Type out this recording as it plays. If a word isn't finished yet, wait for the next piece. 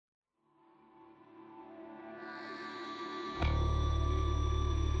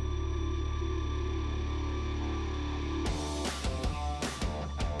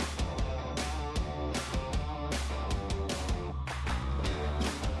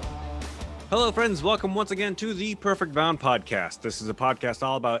Hello, friends. Welcome once again to the Perfect Bound podcast. This is a podcast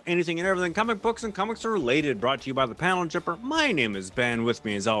all about anything and everything comic books and comics related, brought to you by the Panel Jumper. My name is Ben. With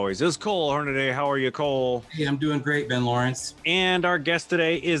me, as always, is Cole Hornaday. How are you, Cole? Hey, I'm doing great, Ben Lawrence. And our guest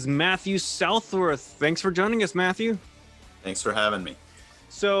today is Matthew Southworth. Thanks for joining us, Matthew. Thanks for having me.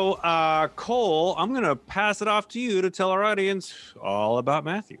 So, Cole, I'm going to pass it off to you to tell our audience all about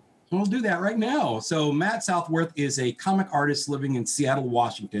Matthew. We'll do that right now. So Matt Southworth is a comic artist living in Seattle,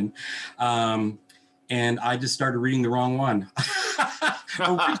 Washington. And I just started reading the wrong one.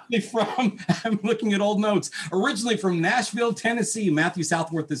 I'm looking at old notes. Originally from Nashville, Tennessee, Matthew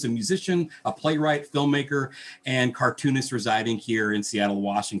Southworth is a musician, a playwright, filmmaker, and cartoonist residing here in Seattle,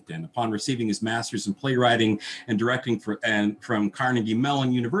 Washington. Upon receiving his master's in playwriting and directing from Carnegie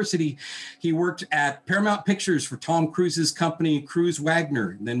Mellon University, he worked at Paramount Pictures for Tom Cruise's company, Cruise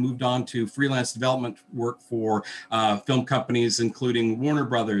Wagner, and then moved on to freelance development work for film companies, including Warner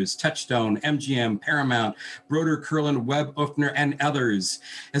Brothers, Touchstone, MGM, Paramount, Broder, Curlin, Webb, Uffner, and others.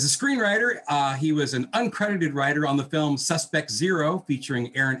 As a screenwriter, he was an uncredited writer on the film Suspect Zero,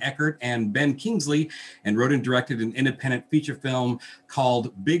 featuring Aaron Eckhart and Ben Kingsley, and wrote and directed an independent feature film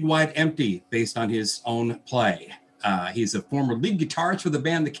called Big Wide Empty, based on his own play. He's a former lead guitarist for the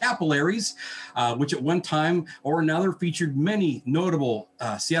band The Capillaries, which at one time or another featured many notable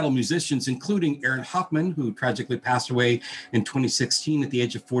Seattle musicians, including Aaron Hoffman, who tragically passed away in 2016 at the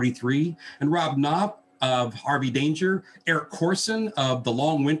age of 43, and Rob Knopf of Harvey Danger, Eric Corson of The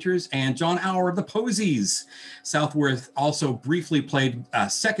Long Winters, and John Auer of the Posies. Southworth also briefly played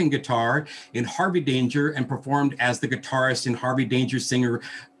second guitar in Harvey Danger and performed as the guitarist in Harvey Danger's singer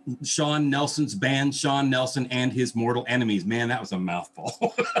Sean Nelson's band, Sean Nelson and His Mortal Enemies. Man, that was a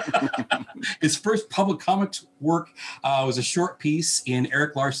mouthful. His first public comics work was a short piece in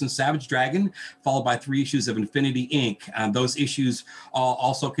Eric Larson's Savage Dragon, followed by 3 issues of Infinity Inc. Those issues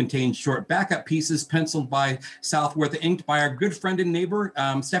also contained short backup pieces penciled by Southworth, inked by our good friend and neighbor,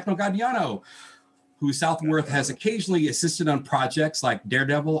 Stefano Gaudiano, who Southworth has occasionally assisted on projects like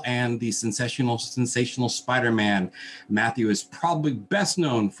Daredevil and the sensational Spider-Man. Matthew is probably best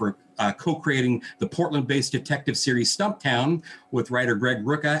known for co-creating the Portland-based detective series Stumptown with writer Greg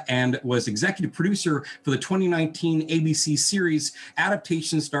Rucka, and was executive producer for the 2019 ABC series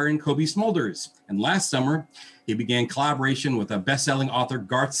adaptation starring Kobe Smulders. And last summer, he began collaboration with a best-selling author,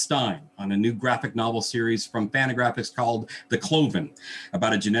 Garth Stein, on a new graphic novel series from Fantagraphics called The Cloven,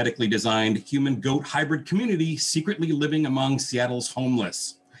 about a genetically designed human-goat hybrid community secretly living among Seattle's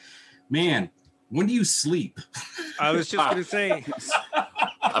homeless. Man, when do you sleep? I was just going to say...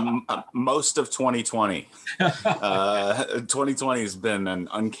 Most of 2020. 2020 has been an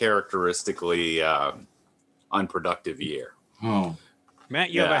uncharacteristically unproductive year. Oh,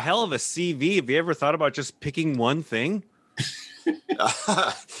 Matt, you have a hell of a CV. Have you ever thought about just picking one thing?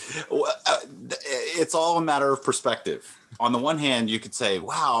 It's all a matter of perspective. On the one hand, you could say,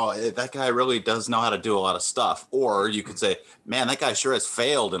 wow, that guy really does know how to do a lot of stuff. Or you could say, man, that guy sure has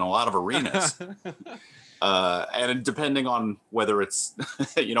failed in a lot of arenas. And depending on whether it's,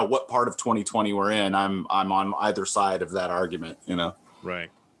 what part of 2020 we're in, I'm on either side of that argument, Right.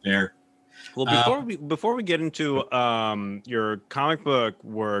 there. Well, before we get into your comic book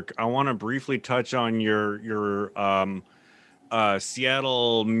work, I want to briefly touch on your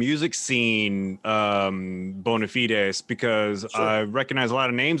Seattle music scene bona fides, because Sure. I recognize a lot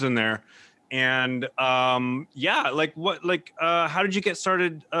of names in there. And how did you get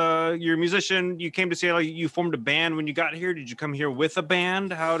started? You're a musician. You came to Seattle. You formed a band when you got here. Did you come here with a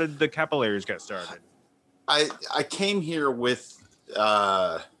band? How did the Capillaries get started? I came here with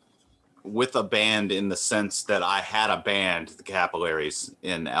a band, in the sense that I had a band, the Capillaries,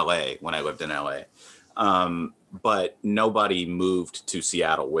 in LA when I lived in LA. But nobody moved to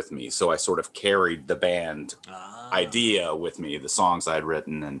Seattle with me. So I sort of carried the band idea with me, the songs I'd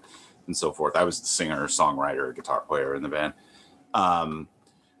written and so forth. I was the singer, songwriter, guitar player in the band.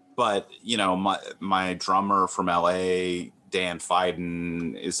 But, my drummer from LA, Dan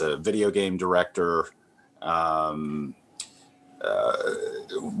Fiden, is a video game director. Over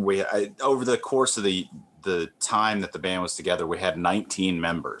the course of the time that the band was together, we had 19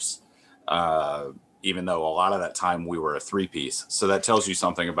 members. Even though a lot of that time we were a 3-piece. So that tells you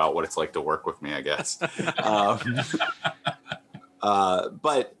something about what it's like to work with me, I guess.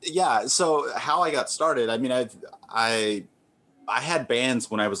 But yeah, so how I got started, I mean, I had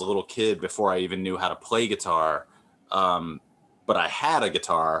bands when I was a little kid before I even knew how to play guitar. But I had a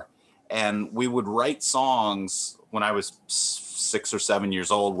guitar, and we would write songs when I was 6 or 7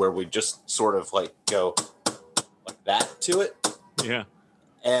 years old, where we just sort of like go like that to it. Yeah.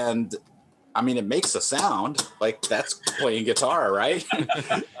 And I mean, it makes a sound like that's playing guitar, right?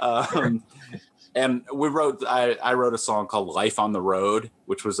 And I wrote a song called Life on the Road,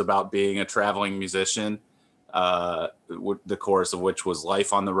 which was about being a traveling musician. The chorus of which was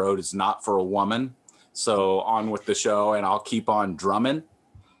life on the road is not for a woman. So on with the show and I'll keep on drumming.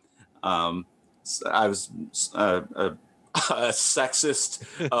 I was a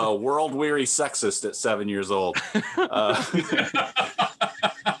sexist, world weary sexist at 7 years old.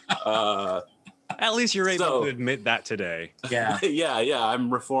 At least you're able to admit that today. Yeah. Yeah.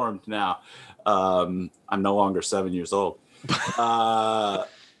 I'm reformed now. I'm no longer 7 years old.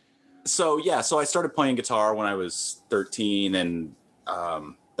 So I started playing guitar when I was 13, and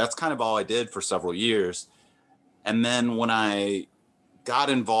that's kind of all I did for several years. And then when I got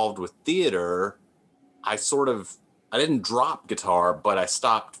involved with theater, I didn't drop guitar, but I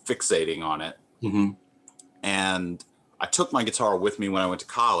stopped fixating on it. Mm-hmm. And I took my guitar with me when I went to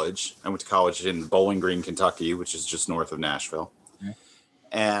college. I went to college in Bowling Green, Kentucky, which is just north of Nashville. Okay.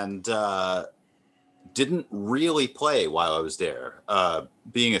 And didn't really play while I was there.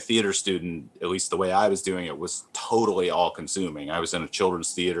 Being a theater student, at least the way I was doing it, was totally all-consuming. I was in a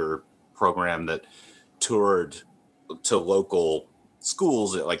children's theater program that toured to local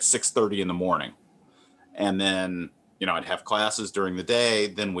schools at like 6:30 in the morning. And then, I'd have classes during the day.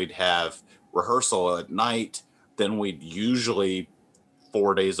 Then we'd have rehearsal at night. Then we'd usually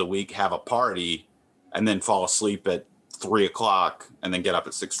 4 days a week have a party and then fall asleep at 3 o'clock and then get up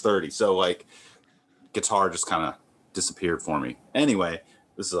at 6:30. So like guitar just kind of disappeared for me. Anyway,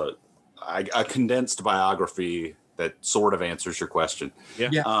 this is a condensed biography that sort of answers your question.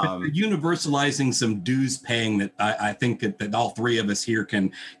 Yeah. Universalizing some dues paying that I think that all three of us here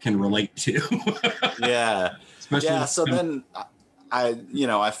can relate to. Yeah. Especially so then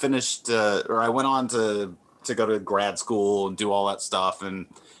I finished or I went on to go to grad school and do all that stuff, and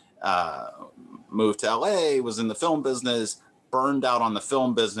moved to LA, was in the film business, burned out on the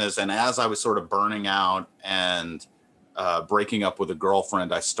film business. And as I was sort of burning out and breaking up with a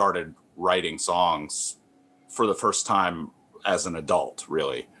girlfriend, I started writing songs for the first time as an adult,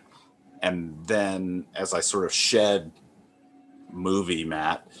 really. And then as I sort of shed movie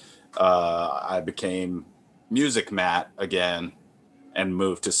Matt, I became music Matt again and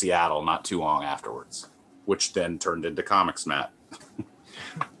moved to Seattle not too long afterwards, which then turned into comics Matt.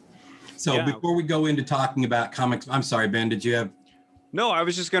 So before we go into talking about comics, I'm sorry, Ben, did you have? No, I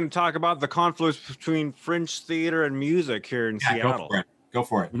was just going to talk about the confluence between Fringe theater and music here in Seattle. Go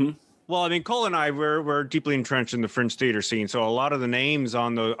for it. Mm-hmm. Well, I mean, Cole and I we're deeply entrenched in the Fringe theater scene, so a lot of the names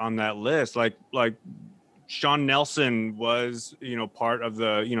on that list, like Sean Nelson, was part of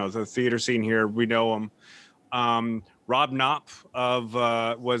the the theater scene here. We know him. Rob Knopf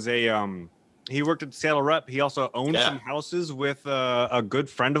was he worked at the Seattle Rep. He also owned some houses with a good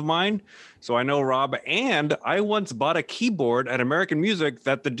friend of mine. So I know Rob, and I once bought a keyboard at American Music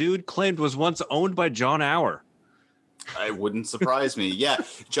that the dude claimed was once owned by John Auer. I wouldn't surprise me. Yeah,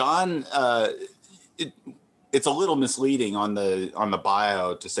 John. It's a little misleading on the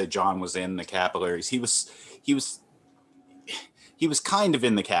bio to say John was in the Capillaries. He was kind of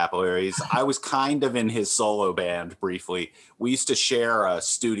in the Capillaries. I was kind of in his solo band briefly. We used to share a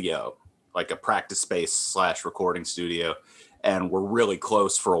studio, like a practice space / recording studio, and we're really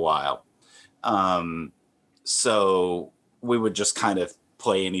close for a while. So we would just kind of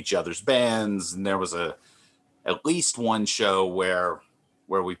play in each other's bands, and there was at least one show where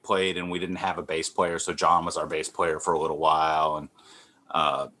we played and we didn't have a bass player, so John was our bass player for a little while. And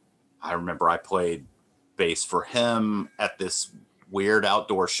I remember I played bass for him at this weird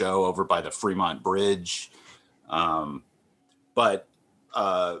outdoor show over by the Fremont Bridge. But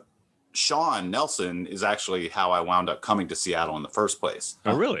Sean Nelson is actually how I wound up coming to Seattle in the first place.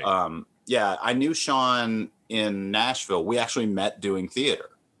 Oh, really? Yeah, I knew Sean in Nashville. We actually met doing theater.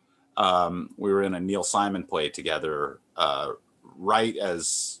 We were in a Neil Simon play together, right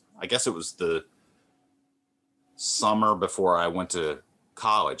as, I guess it was the summer before I went to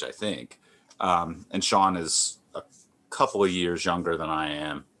college, I think. And Sean is a couple of years younger than I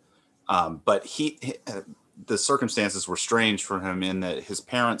am. But the circumstances were strange for him in that his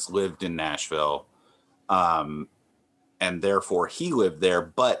parents lived in Nashville. And therefore he lived there,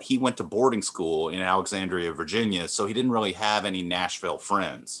 but he went to boarding school in Alexandria, Virginia. So he didn't really have any Nashville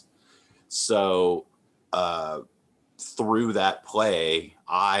friends. So through that play,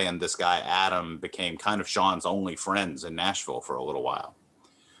 I and this guy, Adam, became kind of Sean's only friends in Nashville for a little while.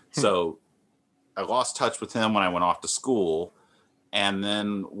 So I lost touch with him when I went off to school. And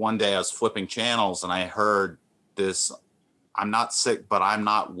then one day I was flipping channels and I heard this, "I'm not sick, but I'm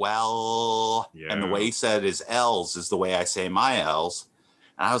not well." Yeah. And the way he said his L's is the way I say my L's.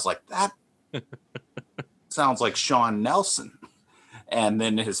 And I was like, sounds like Sean Nelson. And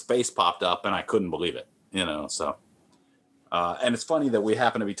then his face popped up and I couldn't believe it, so. And it's funny that we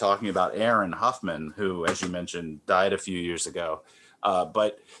happen to be talking about Aaron Huffman, who, as you mentioned, died a few years ago.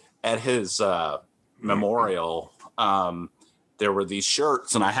 But at his memorial, there were these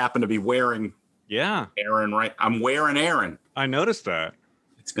shirts, and I happen to be wearing Aaron, right? I'm wearing Aaron. I noticed that.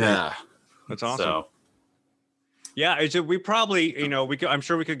 It's great. Yeah. That's awesome. So, yeah, it's just, we probably, I'm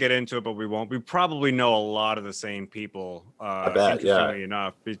sure we could get into it, but we won't. We probably know a lot of the same people. I bet, interestingly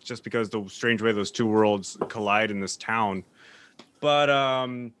enough, it's just because the strange way those two worlds collide in this town. But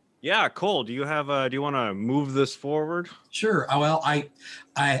yeah, Cole, do you want to move this forward? Sure. Well, I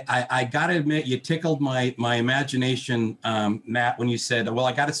gotta admit, you tickled my imagination, Matt, when you said, "Well,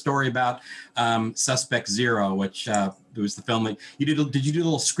 I got a story about Suspect Zero," which was the film that you did. Did you do a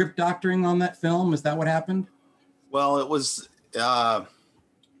little script doctoring on that film? Is that what happened? well, it was an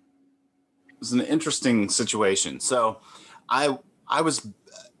interesting situation. So, I was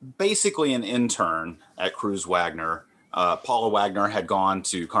basically an intern at Cruise Wagner. Paula Wagner had gone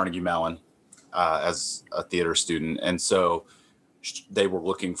to Carnegie Mellon as a theater student, and so they were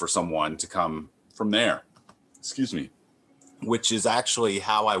looking for someone to come from there. Excuse me. Which is actually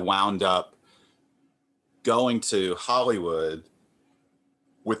how I wound up going to Hollywood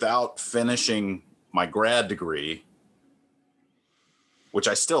without finishing my grad degree, which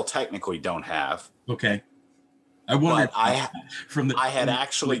I still technically don't have. Okay. I wonder. But I had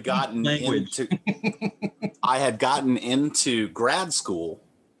actually gotten into I had gotten into grad school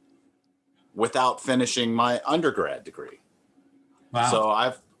without finishing my undergrad degree. Wow. So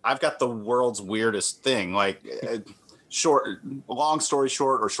I've got the world's weirdest thing. Like long story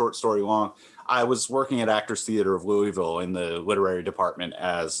short or short story long, I was working at Actors Theater of Louisville in the literary department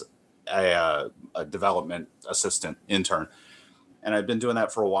as a development assistant intern. And I'd been doing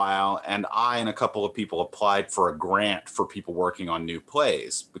that for a while. And I and a couple of people applied for a grant for people working on new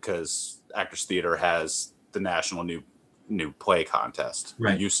plays because Actors Theater has the National New Play Contest.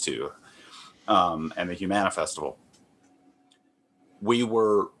 Right. We used to, and the Humana Festival. We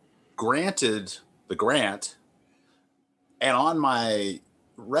were granted the grant. And on my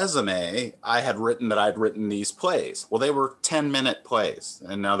resume, I had written that I'd written these plays. Well, they were 10-minute plays.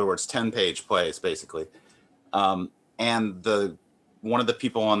 In other words, 10-page plays, basically. And one of the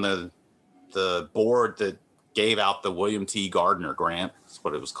people on the board that gave out the William T. Gardner grant, that's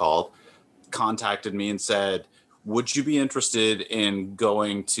what it was called, contacted me and said, would you be interested in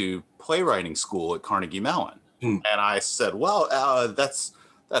going to playwriting school at Carnegie Mellon? And I said, well, that's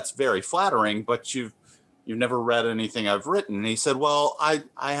very flattering, but you've never read anything I've written. And he said, well, I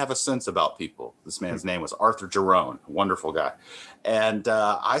have a sense about people. This man's name was Arthur Jerome, wonderful guy. And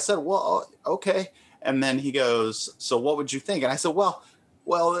I said, well, okay. And then he goes, so what would you think? And I said, well,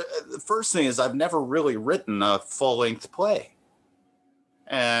 the first thing is I've never really written a full-length play.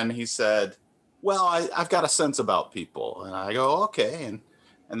 And he said, well, I've got a sense about people. And I go, okay.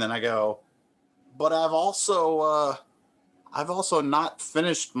 And then I go, but I've also not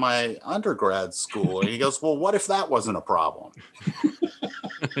finished my undergrad school. And he goes, well, what if that wasn't a problem?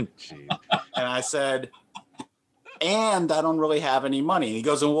 And I said, and I don't really have any money. And he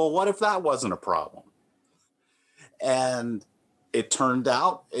goes, well, what if that wasn't a problem? And it turned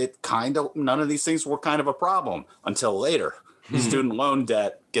out none of these things were kind of a problem until later. Student loan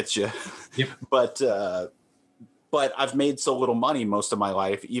debt gets you. Yep. But I've made so little money most of my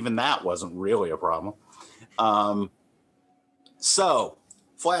life, even that wasn't really a problem. So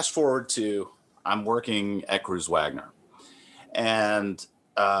flash forward to I'm working at Cruise Wagner. And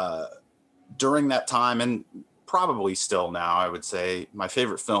during that time, and probably still now, I would say my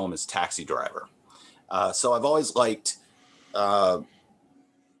favorite film is Taxi Driver. So I've always liked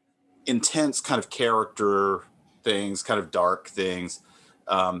intense kind of character things, kind of dark things.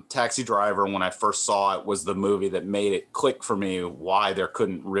 Taxi Driver, when I first saw it, was the movie that made it click for me why there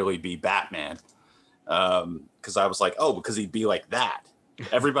couldn't really be Batman. Because I was like, oh, because he'd be like that.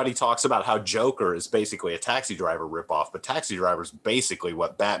 Everybody talks about how Joker is basically a Taxi Driver ripoff, but Taxi Driver is basically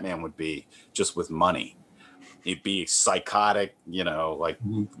what Batman would be, just with money. He'd be psychotic,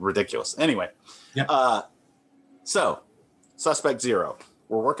 ridiculous. Anyway, yep. So Suspect Zero.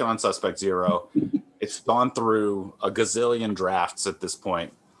 We're working on Suspect Zero. It's gone through a gazillion drafts at this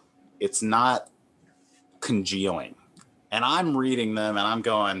point. It's not congealing. And I'm reading them and I'm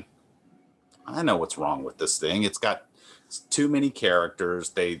going, I know what's wrong with this thing. It's got too many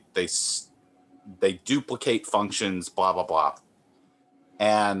characters. They duplicate functions, blah, blah, blah.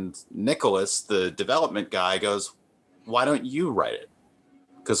 And Nicholas, the development guy, goes, why don't you write it?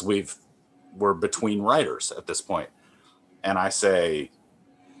 Because we're between writers at this point. And I say,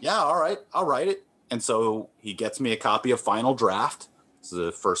 yeah, all right, I'll write it. And so he gets me a copy of Final Draft. It's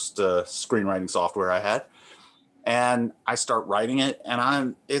the first screenwriting software I had. And I start writing it,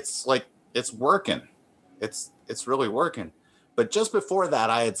 and it's working. It's really working. But just before that,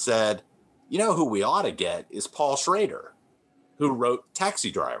 I had said, you know who we ought to get is Paul Schrader, who wrote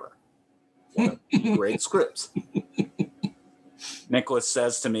Taxi Driver. One of great scripts. Nicholas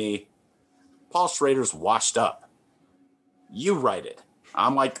says to me, Paul Schrader's washed up. You write it.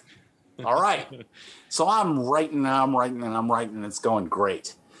 I'm like, all right. So I'm writing, and it's going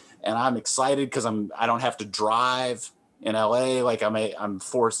great. And I'm excited because I don't have to drive in LA. Like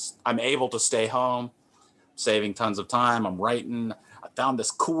I'm able to stay home, saving tons of time. I'm writing. I found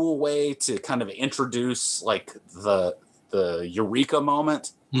this cool way to kind of introduce like the eureka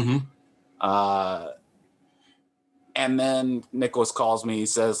moment. Mm-hmm. And then Nicholas calls me. He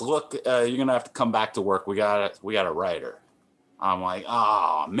says, look, you're going to have to come back to work. We got a writer. I'm like,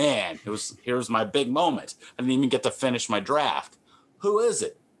 oh man, here's my big moment. I didn't even get to finish my draft. Who is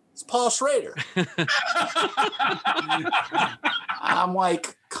it? It's Paul Schrader. I'm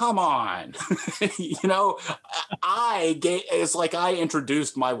like, come on. It's like I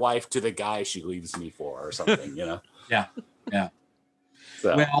introduced my wife to the guy she leaves me for or something, Yeah.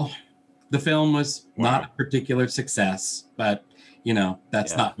 So. Well, the film was not a particular success, but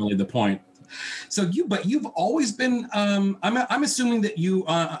that's not really the point. So you've always been, I'm assuming that you,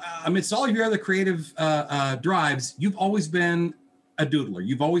 amidst all of your other creative drives, you've always been a doodler.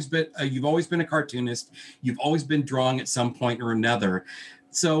 You've always been a cartoonist. You've always been drawing at some point or another.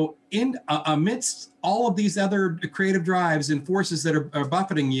 So amidst all of these other creative drives and forces that are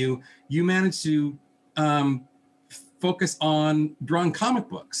buffeting you, you managed to focus on drawing comic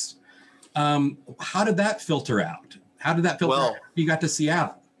books. How did that filter out? Out? You got to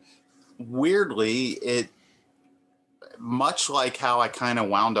Seattle. Weirdly, it much like how I kind of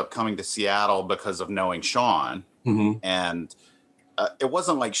wound up coming to Seattle because of knowing Sean. Mm-hmm. And it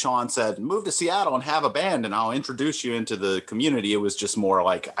wasn't like Sean said, move to Seattle and have a band and I'll introduce you into the community. It was just more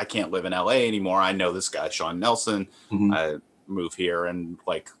like, I can't live in LA anymore. I know this guy, Sean Nelson. Mm-hmm. I move here and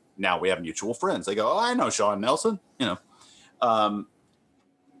like now we have mutual friends. They go, oh, I know Sean Nelson.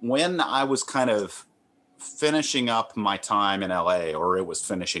 When I was kind of finishing up my time in LA, or it was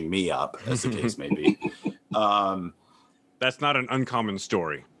finishing me up, as the case may be. That's not an uncommon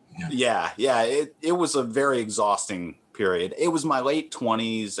story. Yeah. It was a very exhausting period. It was my late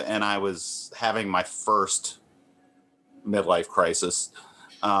 20s, and I was having my first midlife crisis.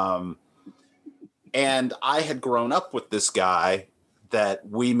 And I had grown up with this guy that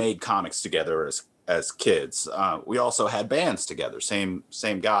we made comics together as kids. We also had bands together. Same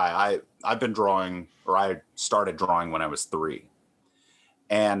guy. I've been drawing, or I started drawing when I was 3.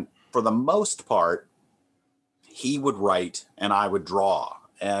 And for the most part, he would write and I would draw.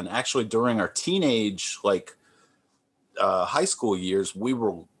 And actually during our teenage, high school years, we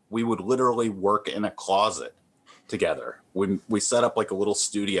would literally work in a closet together. We set up like a little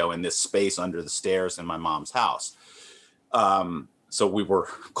studio in this space under the stairs in my mom's house. So we were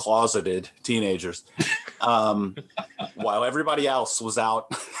closeted teenagers, while everybody else was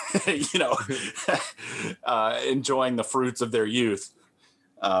out, enjoying the fruits of their youth.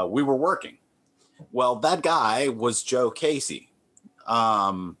 We were working. Well, that guy was Joe Casey,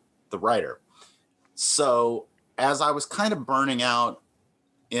 the writer. So as I was kind of burning out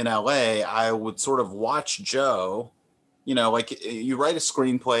in LA, I would sort of watch Joe, like you write a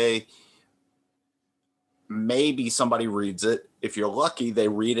screenplay, maybe somebody reads it. If you're lucky, they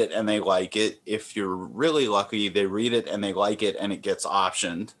read it and they like it. If you're really lucky, they read it and they like it and it gets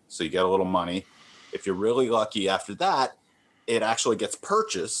optioned. So you get a little money. If you're really lucky after that, it actually gets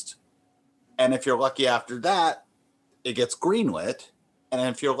purchased. And if you're lucky after that, it gets greenlit.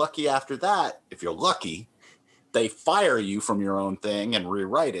 And if you're lucky after that, they fire you from your own thing and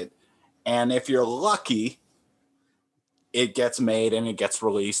rewrite it. And if you're lucky, it gets made and it gets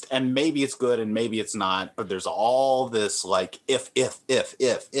released, and maybe it's good and maybe it's not, but there's all this like if.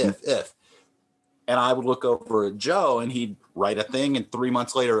 And I would look over at Joe and he'd write a thing and 3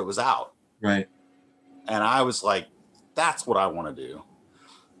 months later it was out. Right. And I was like, that's what I want to do.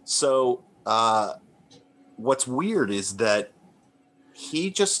 So what's weird is that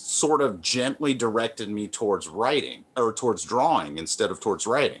he just sort of gently directed me towards writing, or towards drawing instead of towards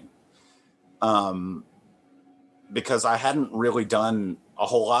writing. Because I hadn't really done a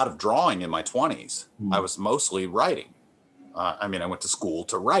whole lot of drawing in my 20s. I was mostly writing. I went to school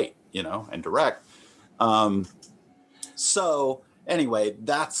to write, and direct. So anyway,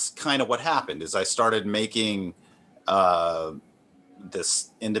 that's kind of what happened is I started making,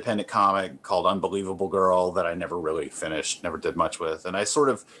 this independent comic called Unbelievable Girl that I never really finished, never did much with. And I sort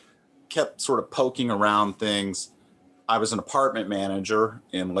of kept sort of poking around things. I was an apartment manager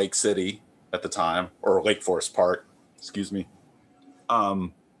in Lake City at the time, or Lake Forest Park, excuse me.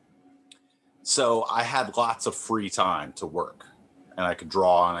 So I had lots of free time to work, and I could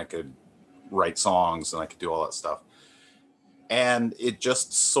draw and I could write songs and I could do all that stuff. And it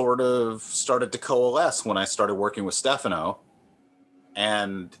just sort of started to coalesce when I started working with Stefano,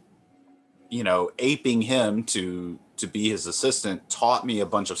 and, you know, aping him to be his assistant taught me a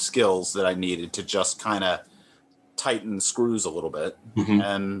bunch of skills that I needed to just kind of tighten the screws a little bit.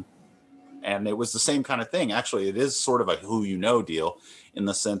 And it was the same kind of thing. Actually, it is sort of a who you know deal, in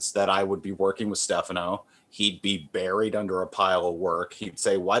the sense that I would be working with Stefano. He'd be buried under a pile of work. He'd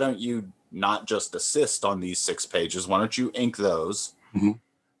say, why don't you not just assist on these 6 pages? Why don't you ink those?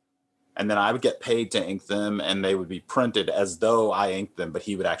 And then I would get paid to ink them, and they would be printed as though I inked them, but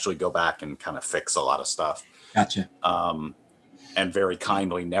he would actually go back and kind of fix a lot of stuff. Gotcha. And very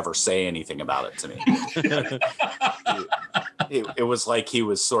kindly never say anything about it to me. It was like he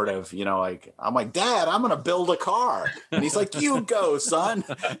was sort of, you know, like, I'm like, Dad, I'm going to build a car. And he's like, you go, son.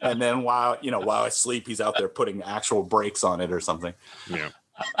 And then while I sleep, he's out there putting actual brakes on it or something. Yeah.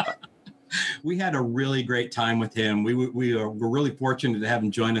 We had a really great time with him. We're really fortunate to have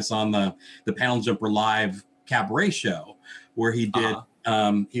him join us on the Panel Jumper Live cabaret show, where he did.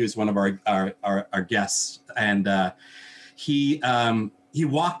 He was one of our guests, and he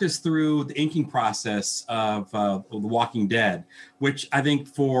walked us through the inking process of The Walking Dead, which I think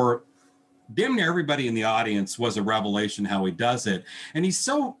for damn near everybody in the audience was a revelation how he does it. And he's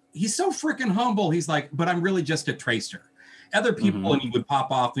so freaking humble. He's like, but I'm really just a tracer. Other people, and he would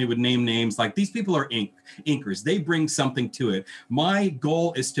pop off and he would name names like, these people are inkers. They bring something to it. My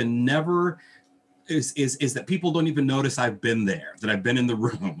goal is to never is that people don't even notice I've been there, that I've been in the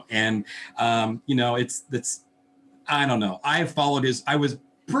room. And you know, that's I don't know. I was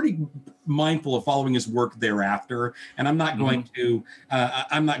pretty mindful of following his work thereafter, and I'm not going to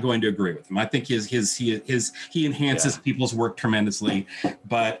agree with him. I think he enhances people's work tremendously,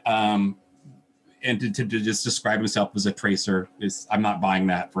 but and to just describe himself as a tracer I'm not buying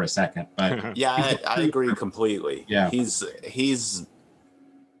that for a second. But yeah, I agree completely. Yeah, he's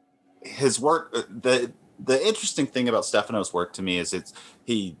his work. The interesting thing about Stefano's work to me is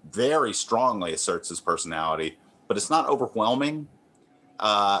he very strongly asserts his personality, but it's not overwhelming.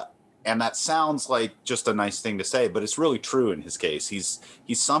 And that sounds like just a nice thing to say, but it's really true in his case. He's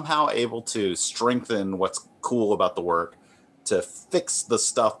somehow able to strengthen what's cool about the work, to fix the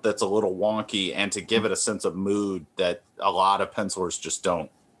stuff that's a little wonky, and to give it a sense of mood that a lot of pencilers just don't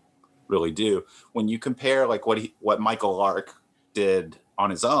really do. When you compare like what Michael Lark did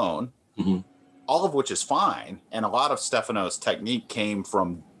on his own, all of which is fine, and a lot of Stefano's technique came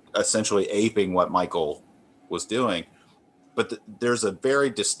from essentially aping what Michael was doing, but there's a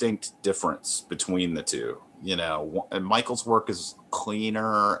very distinct difference between the two. You know, and Michael's work is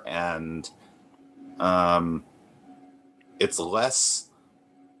cleaner, and it's less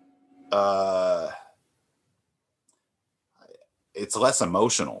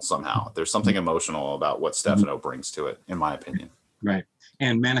emotional somehow. There's something emotional about what Stefano brings to it, in my opinion. Right.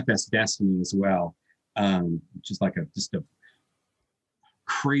 And Manifest Destiny as well, which is like just a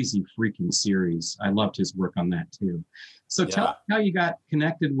crazy freaking series. I loved his work on that too. So tell us how you got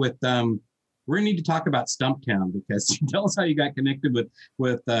connected with we're gonna need to talk about Stumptown, because tell us how you got connected with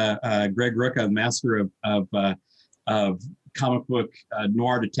Greg Rucka, master of comic book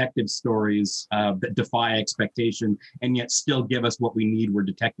noir detective stories that defy expectation and yet still give us what we need where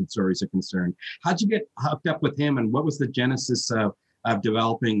detective stories are concerned. How'd you get hooked up with him, and what was the genesis of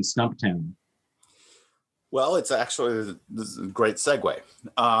developing Stumptown? Well, it's actually this is a great segue.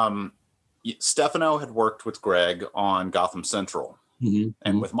 Stefano had worked with Greg on Gotham Central,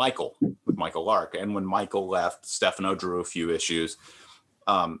 and with Michael Lark. And when Michael left, Stefano drew a few issues.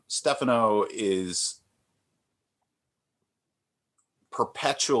 Stefano is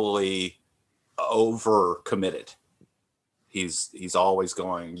perpetually overcommitted. He's always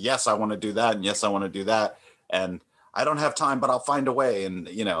going, yes, I want to do that, and yes, I want to do that, and I don't have time, but I'll find a way. And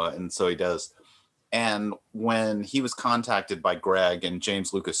and so he does. And when he was contacted by Greg and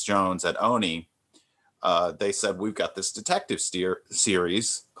James Lucas Jones at Oni, they said, we've got this detective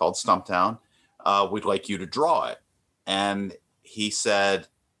series called Stumptown. We'd like you to draw it. And he said,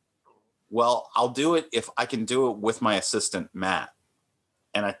 well, I'll do it if I can do it with my assistant, Matt.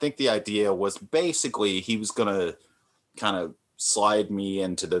 And I think the idea was basically he was going to kind of slide me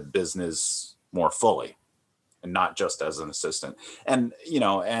into the business more fully, and not just as an assistant. And,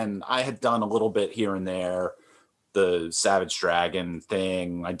 and I had done a little bit here and there the Savage Dragon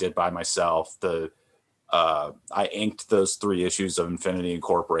thing I did by myself. I inked those 3 issues of Infinity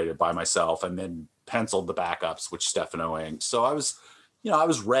Incorporated by myself, and then penciled the backups, which Stefano inked. So I was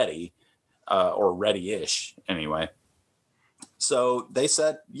ready, or ready-ish anyway. So they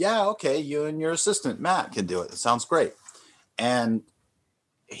said, yeah, okay, you and your assistant Matt can do it. It sounds great. And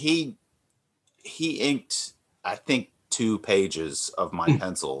he inked, I think, 2 pages of my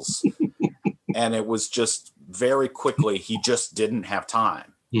pencils. And it was just very quickly, he just didn't have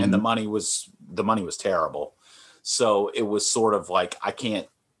time. Mm-hmm. And the money was terrible. So it was sort of like, I can't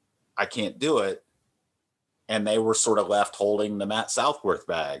do it. And they were sort of left holding the Matt Southworth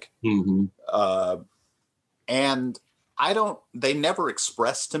bag. Mm-hmm. And they never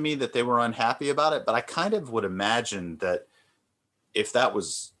expressed to me that they were unhappy about it, but I kind of would imagine that if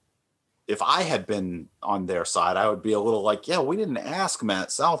I had been on their side, I would be a little like, yeah, we didn't ask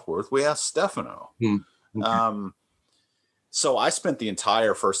Matt Southworth, we asked Stefano. Okay. So I spent the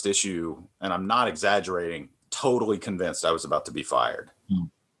entire first issue, and I'm not exaggerating, totally convinced I was about to be fired.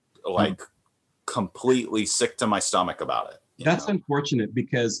 Like completely sick to my stomach about it. That's unfortunate,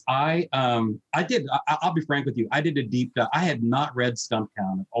 because I'll be frank with you. I did a deep dive. I had not read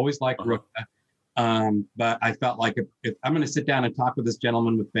Stumptown. I've always liked Rookta. But I felt like if I'm going to sit down and talk with this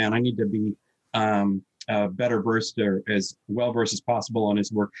gentleman with Ben, I need to be better versed, or as well versed as possible on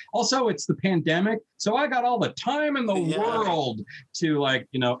his work. Also, it's the pandemic, so I got all the time in the world to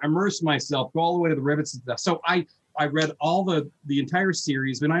immerse myself, go all the way to the rivets and stuff. So I read all the entire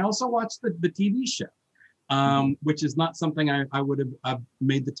series, and I also watched the TV show. Which is not something I would have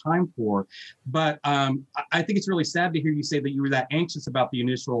made the time for. But I think it's really sad to hear you say that you were that anxious about the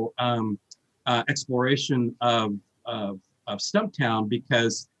initial exploration of Stumptown,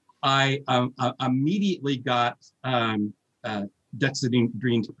 because I immediately got Destiny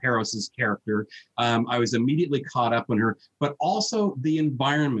Paros's character. I was immediately caught up on her, but also the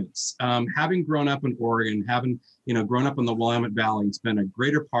environments. Having grown up in Oregon, having grown up in the Willamette Valley, and spent a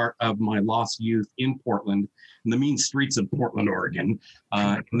greater part of my lost youth in Portland, in the mean streets of Portland, Oregon,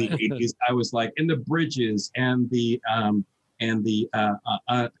 in the 80s. I was like in the bridges and the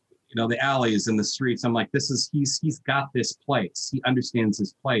alleys and the streets. I'm like, he's got this place. He understands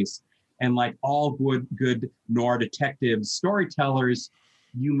his place. And like all good noir detectives, storytellers,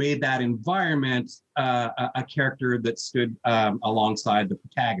 you made that environment a character that stood alongside the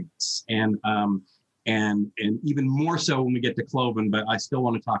protagonists, and even more so when we get to Cloven. But I still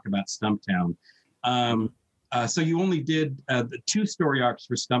want to talk about Stumptown. So you only did the 2 story arcs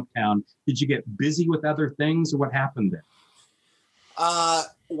for Stumptown. Did you get busy with other things, or what happened there?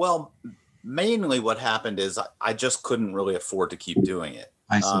 Well, mainly what happened is I just couldn't really afford to keep doing it.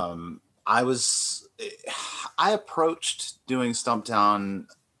 I see. I approached doing Stumptown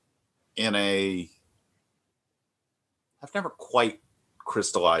I've never quite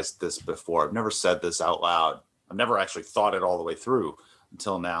crystallized this before. I've never said this out loud. I've never actually thought it all the way through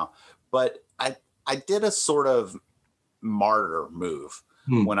until now. But I did a sort of martyr move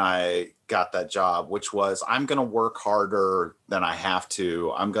when I got that job, which was, I'm going to work harder than I have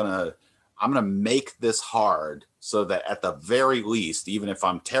to. I'm going to make this hard so that at the very least, even if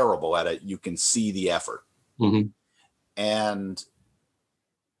I'm terrible at it, you can see the effort. Mm-hmm. And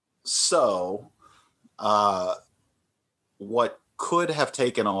so what could have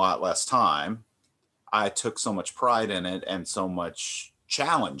taken a lot less time, I took so much pride in it and so much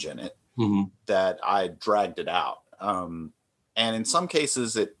challenge in it that I dragged it out. And in some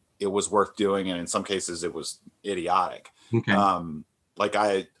cases it was worth doing, and in some cases it was idiotic. Okay. Like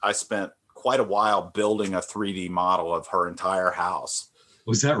I spent quite a while building a 3D model of her entire house.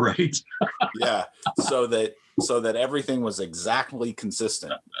 Was that right? Yeah. So that everything was exactly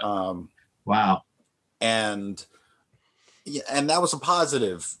consistent. Wow. And that was a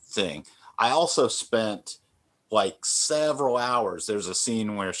positive thing. I also spent like several hours. There's a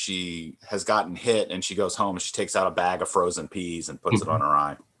scene where she has gotten hit and she goes home and she takes out a bag of frozen peas and puts it on her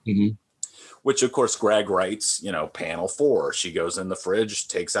eye. Mm-hmm. Which, of course, Greg writes, panel 4, she goes in the fridge,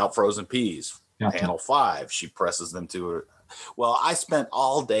 takes out frozen peas. Gotcha. Panel 5, she presses them to her. Well, I spent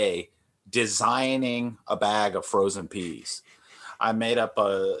all day designing a bag of frozen peas. I made up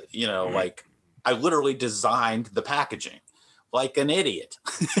I literally designed the packaging like an idiot,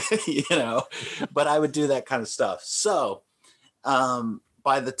 but I would do that kind of stuff. So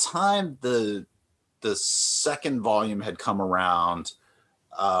by the time the second volume had come around,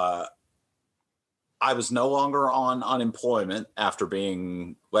 I was no longer on unemployment after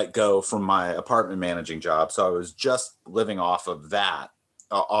being let go from my apartment managing job. So I was just living off of that,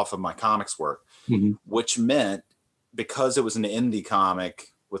 off of my comics work, which meant, because it was an indie comic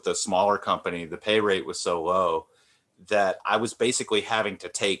with a smaller company, the pay rate was so low. that I was basically having to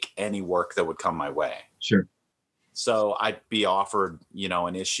take any work that would come my way. Sure. So I'd be offered,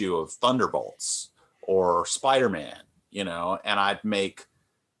 an issue of Thunderbolts or Spider-Man, and I'd make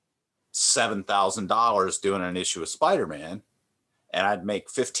 $7,000 doing an issue of Spider-Man, and I'd make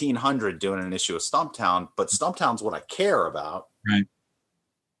 $1,500 doing an issue of Stumptown, but Stumptown's what I care about. Right.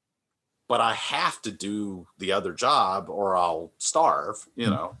 But I have to do the other job or I'll starve,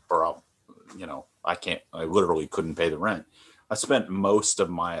 or I'll, I literally couldn't pay the rent. I spent most of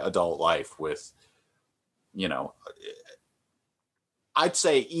my adult life with, I'd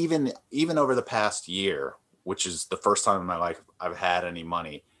say even over the past year, which is the first time in my life I've had any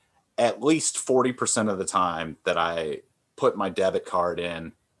money, at least 40% of the time that I put my debit card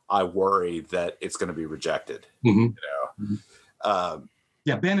in, I worry that it's going to be rejected. Mm-hmm.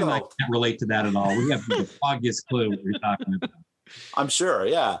 Yeah, Ben and I can't relate to that at all. We have the foggiest clue what you're talking about. I'm sure,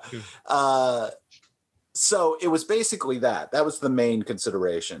 yeah. So it was basically that. That was the main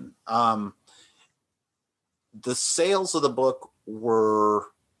consideration. The sales of the book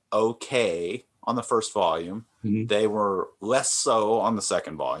were okay on the first volume. Mm-hmm. They were less so on the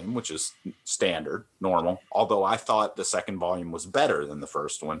second volume, which is standard, normal. Although I thought the second volume was better than the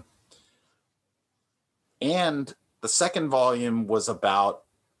first one. And the second volume was about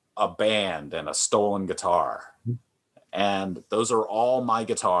a band and a stolen guitar. Mm-hmm. And those are all my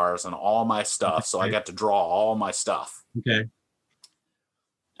guitars and all my stuff. So I got to draw all my stuff. Okay.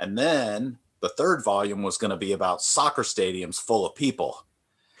 And then the third volume was going to be about soccer stadiums full of people.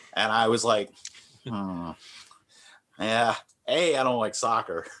 And I was like, yeah, A, I don't like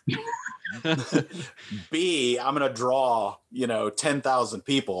soccer. B, I'm going to draw, 10,000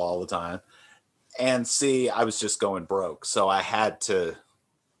 people all the time. And C, I was just going broke. So I had to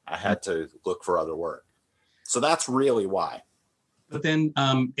look for other work. So that's really why. But then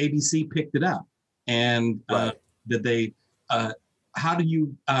ABC picked it up. And right. Did they, how did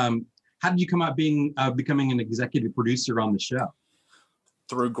you come out becoming an executive producer on the show?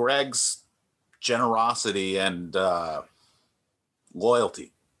 Through Greg's generosity and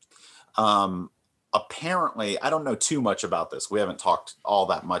loyalty. Apparently, I don't know too much about this. We haven't talked all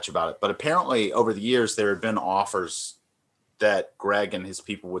that much about it, but apparently over the years, there had been offers that Greg and his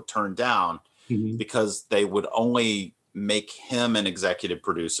people would turn down mm-hmm. because they would only make him an executive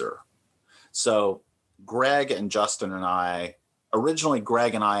producer. So Greg and Justin and I, originally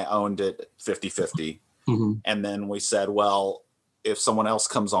Greg and I owned it 50-50. Mm-hmm. And then we said, well, if someone else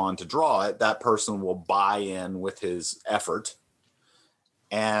comes on to draw it, that person will buy in with his effort.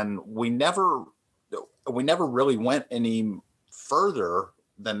 And we never really went any further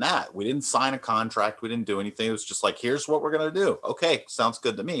than that. We didn't sign a contract. We didn't do anything. It was just like, here's what we're going to do. Okay, sounds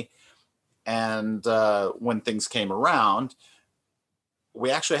good to me. And when things came around,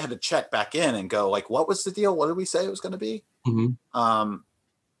 we actually had to check back in and go like, what was the deal? What did we say it was going to be? Mm-hmm.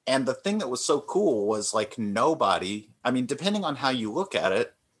 And the thing that was so cool was like nobody, I mean, depending on how you look at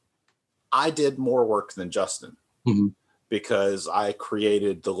it, I did more work than Justin mm-hmm. because I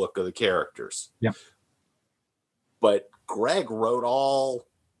created the look of the characters. Yeah. But Greg wrote all,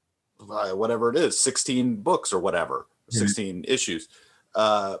 whatever it is, 16 books or whatever, 16 issues.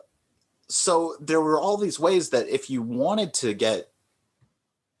 So there were all these ways that if you wanted to get,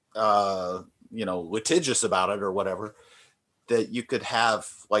 litigious about it or whatever, that you could have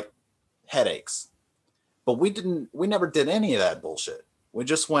like headaches. But we never did any of that bullshit. We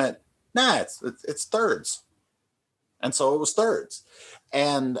just went, nah, it's thirds. And so it was thirds.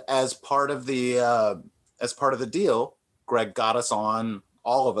 And as part of the deal, Greg got us on,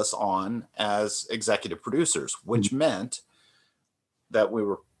 all of us on as executive producers, which mm-hmm. meant that we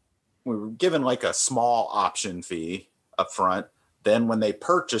were given like a small option fee up front. Then when they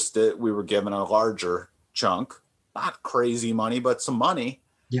purchased it, we were given a larger chunk, not crazy money, but some money.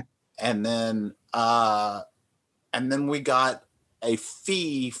 Yeah. And then we got a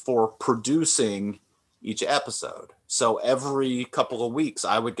fee for producing each episode. So every couple of weeks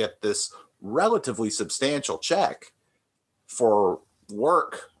I would get this relatively substantial check for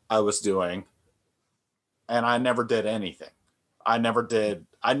work I was doing. And I never did anything. I never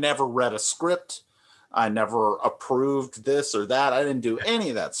read a script. I never approved this or that. I didn't do any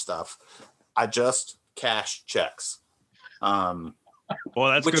of that stuff. I just cashed checks. Well,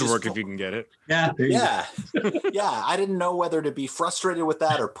 that's good work if you can get it. Yeah. Yeah. Yeah. I didn't know whether to be frustrated with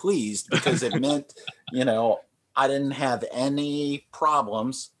that or pleased because it meant, I didn't have any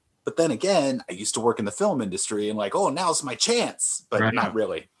problems. But then again, I used to work in the film industry and like, oh, now's my chance, but right. Not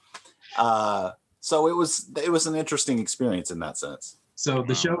really. So it was an interesting experience in that sense. So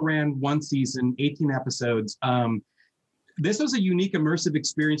the show ran one season, 18 episodes. this was a unique immersive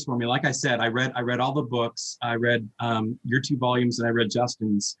experience for me. Like I said, I read all the books. I read your 2 volumes, and I read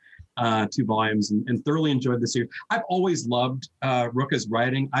Justin's 2 volumes, and thoroughly enjoyed the series. I've always loved Ruka's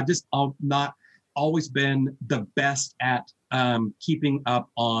writing. I've just not always been the best at keeping up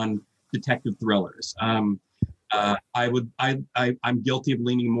on detective thrillers. I'm guilty of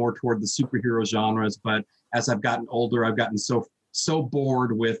leaning more toward the superhero genres, but as I've gotten older, I've gotten so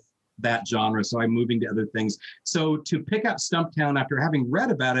bored with that genre, so I'm moving to other things. So to pick up Stumptown after having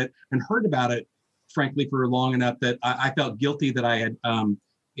read about it and heard about it, frankly, for long enough that I felt guilty that I had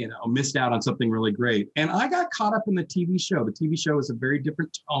missed out on something really great. And I got caught up in the TV show. The TV show is a very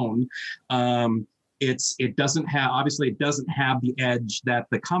different tone. It doesn't have the edge that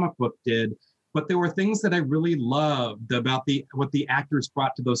the comic book did, but there were things that I really loved about what the actors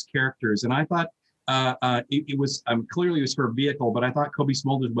brought to those characters. And I thought it was clearly it was her vehicle, but I thought Cobie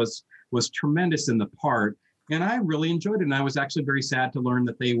Smulders was tremendous in the part, and I really enjoyed it. And I was actually very sad to learn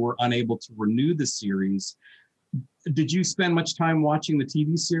that they were unable to renew the series. Did you spend much time watching the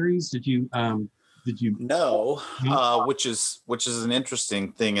TV series? Did you? No, which is an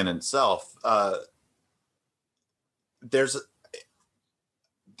interesting thing in itself. There's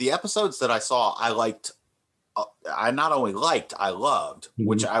the episodes that I saw, I liked. I not only liked, I loved,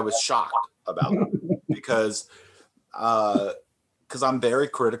 which I was shocked about because I'm very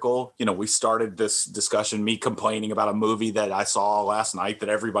critical. We started this discussion, me complaining about a movie that I saw last night that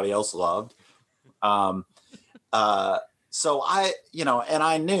everybody else loved. So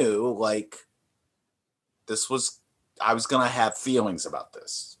I knew like I was going to have feelings about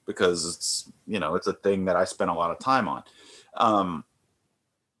this because it's a thing that I spent a lot of time on.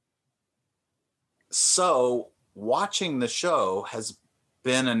 So watching the show has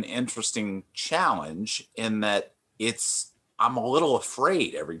been an interesting challenge in that I'm a little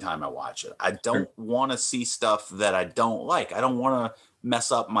afraid every time I watch it. I don't want to see stuff that I don't like. I don't want to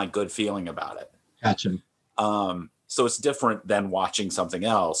mess up my good feeling about it. Gotcha. So it's different than watching something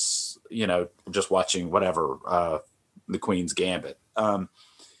else, just watching whatever, The Queen's Gambit.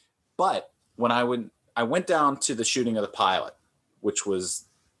 But when I went down to the shooting of the pilot, which was,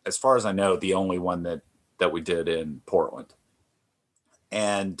 as far as I know, the only one that we did in Portland.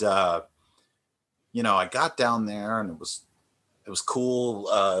 And, I got down there and it was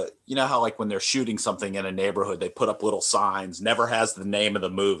cool. You know how like when they're shooting something in a neighborhood, they put up little signs, never has the name of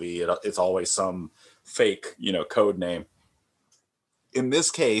the movie. It's always some fake, code name. In this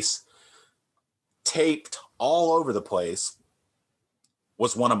case, taped all over the place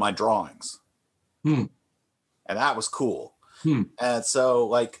was one of my drawings. And that was cool. And so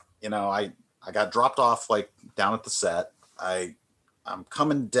like, I got dropped off like down at the set. I'm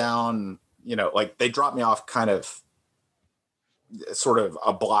coming down, like they dropped me off kind of sort of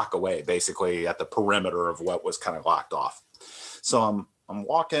a block away, basically at the perimeter of what was kind of locked off. So I'm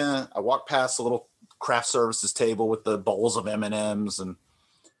walking, I walk past a little craft services table with the bowls of M&Ms and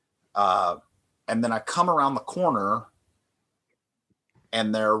then I come around the corner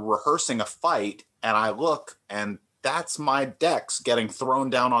and they're rehearsing a fight and I look and that's my Dex getting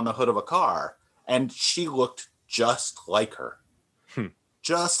thrown down on the hood of a car. And she looked just like her.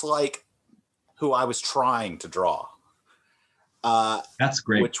 Just like who I was trying to draw. That's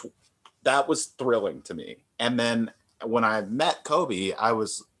great. That was thrilling to me. And then when I met Cobie, I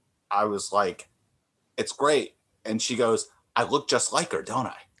was like, it's great. And she goes, I look just like her, don't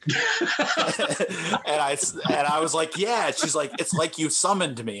I? and I was like, yeah. She's like, it's like you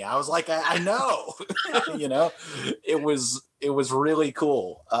summoned me. I was like, I know. It was really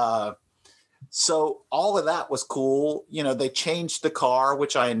cool. So all of that was cool. They changed the car,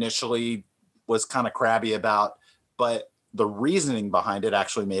 which I initially was kind of crabby about, but the reasoning behind it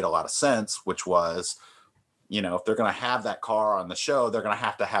actually made a lot of sense, which was, if they're going to have that car on the show, they're going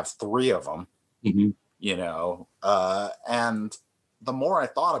to have 3 of them, and the more I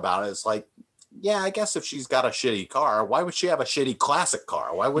thought about it, it's like, yeah, I guess if she's got a shitty car, why would she have a shitty classic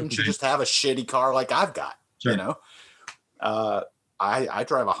car? Why wouldn't she just have a shitty car like I've got, Sure. I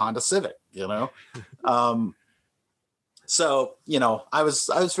drive a Honda Civic, so, I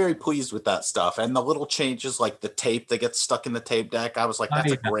was very pleased with that stuff. And the little changes, like the tape that gets stuck in the tape deck, I was like,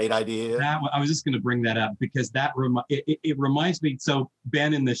 that's a great idea. I was just going to bring that up because it reminds me. So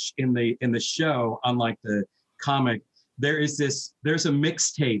Ben, in the show, unlike the comic, there's a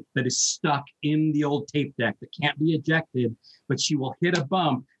mixtape that is stuck in the old tape deck that can't be ejected, but she will hit a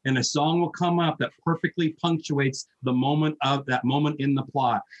bump and a song will come up that perfectly punctuates the moment of that moment in the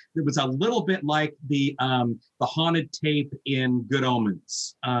plot. It was a little bit like the haunted tape in Good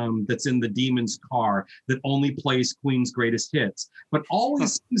Omens, that's in the demon's car that only plays Queen's greatest hits, but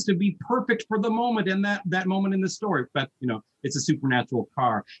always seems to be perfect for the moment and that moment in the story. But it's a supernatural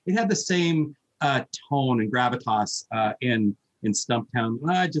car. It had the same tone and gravitas in Stumptown.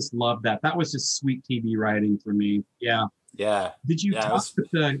 I just love that. That was just sweet TV writing for me. Yeah. Yeah. Did you talk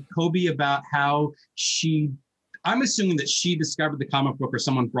with Kobe about how I'm assuming that she discovered the comic book or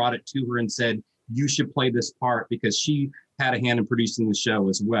someone brought it to her and said, you should play this part, because she had a hand in producing the show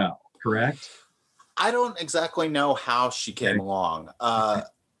as well, correct? I don't exactly know how she came along.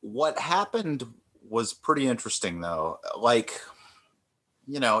 What happened was pretty interesting, though. Like,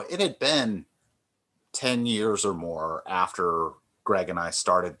 it had been 10 years or more after Greg and I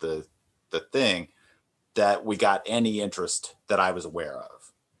started the thing that we got any interest that I was aware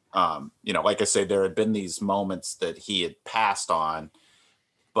of. Like I say, there had been these moments that he had passed on,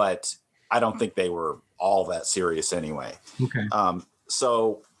 but I don't think they were all that serious anyway. Okay.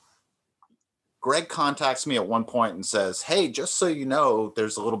 So Greg contacts me at one point and says, hey, just so you know,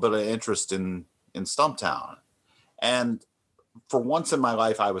 there's a little bit of interest in Stumptown. And for once in my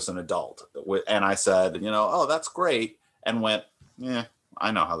life, I was an adult. And I said, oh, that's great. And went, yeah,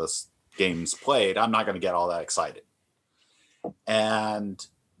 I know how this game's played. I'm not going to get all that excited. And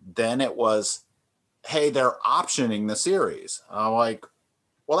then it was, hey, they're optioning the series. I'm like,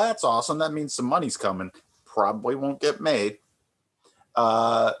 well, that's awesome. That means some money's coming. Probably won't get made.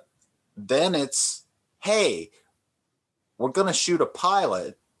 Then it's, hey, we're going to shoot a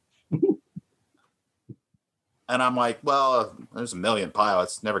pilot. And I'm like, well, there's a million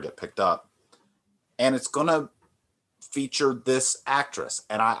pilots, never get picked up. And it's going to feature this actress.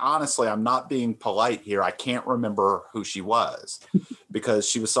 And I'm not being polite here. I can't remember who she was because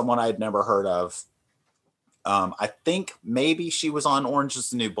she was someone I'd never heard of. I think maybe she was on Orange is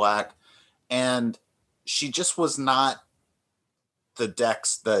the New Black, and she just was not the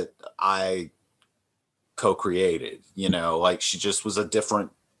Dex that I co-created, like she just was a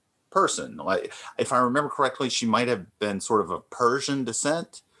different person. Like, if I remember correctly, she might have been sort of a Persian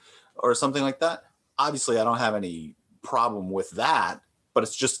descent or something like that. Obviously, I don't have any problem with that, but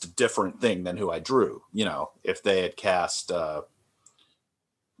it's just a different thing than who I drew. If they had cast the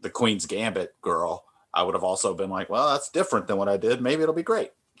Queen's Gambit girl, I would have also been like, well, that's different than what I did. Maybe it'll be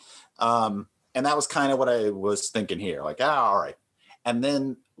great. And that was kind of what I was thinking here. Like, all right. And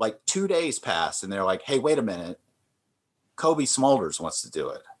then like 2 days passed and they're like, hey, wait a minute. Cobie Smulders wants to do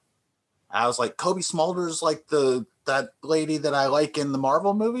it. I was like, Cobie Smulders, like that lady that I like in the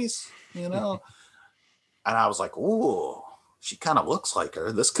Marvel movies, And I was like, ooh, she kind of looks like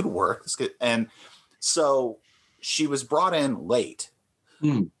her. This could work. And so she was brought in late.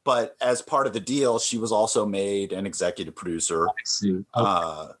 But as part of the deal, she was also made an executive producer. I see. Okay.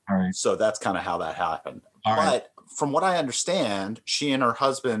 All right. So that's kind of how that happened. But from what I understand, she and her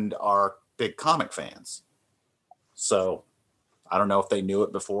husband are big comic fans. So I don't know if they knew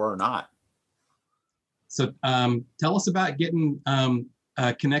it before or not. So tell us about getting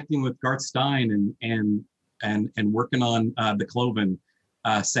connecting with Garth Stein and working on the Cloven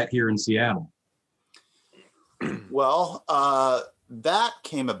set here in Seattle. Well, that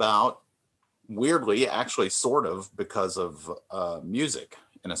came about weirdly, actually, sort of because of music,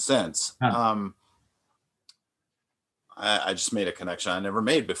 in a sense. Huh. I just made a connection I never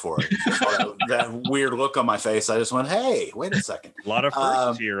made before. that weird look on my face. I just went, hey, wait a second. A lot of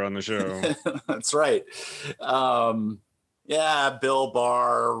firsts here on the show. That's right. Yeah, Bill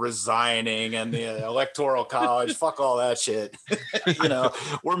Barr resigning and the Electoral College. Fuck all that shit.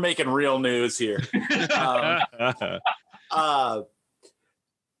 We're making real news here.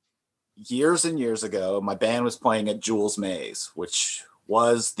 Years and years ago, my band was playing at Jules Mays, which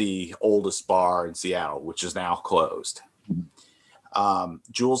was the oldest bar in Seattle, which is now closed.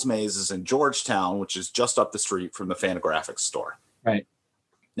 Jules Mays is in Georgetown, which is just up the street from the Fantagraphics store. Right.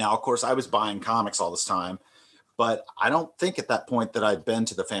 Now, of course, I was buying comics all this time, but I don't think at that point that I'd been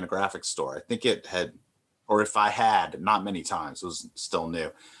to the Fantagraphics store. I think it had, or if I had, not many times, it was still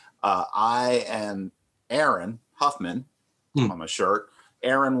new. I and Aaron Huffman on my shirt.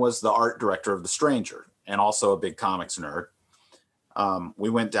 Aaron was the art director of The Stranger and also a big comics nerd. We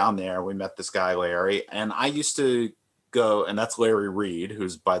went down there. We met this guy, Larry, and I used to go, and that's Larry Reed,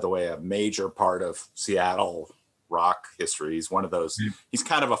 who's, by the way, a major part of Seattle rock history. He's one of those, he's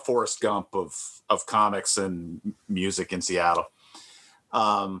kind of a Forrest Gump of comics and music in Seattle.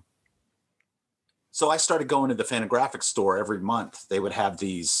 So I started going to the Fantagraphics store every month. They would have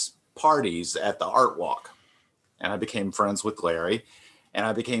these parties at the Art Walk, and I became friends with Larry. and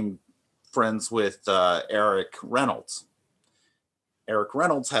I became friends with Eric Reynolds. Eric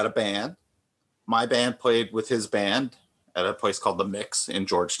Reynolds had a band. My band played with his band at a place called The Mix in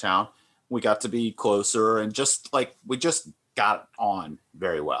Georgetown. We got to be closer, and we just got on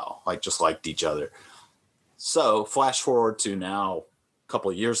very well, like just liked each other. So flash forward to now a couple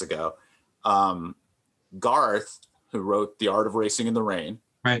of years ago, Garth, who wrote The Art of Racing in the Rain,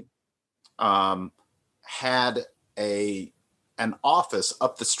 right, had an office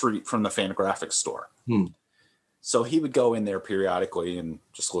up the street from the Fantagraphics store. So he would go in there periodically and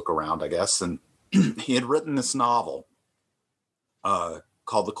just look around, I guess. And he had written this novel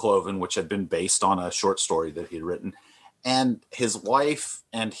called The Cloven, which had been based on a short story that he'd written. And his wife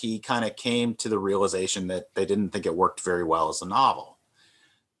and he kind of came to the realization that they didn't think it worked very well as a novel.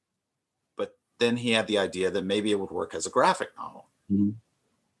 But then he had the idea that maybe it would work as a graphic novel.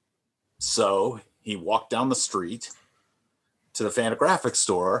 So he walked down the street to the Fantagraphics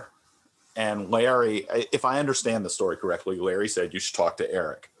store, and Larry, if I understand the story correctly, Larry said, you should talk to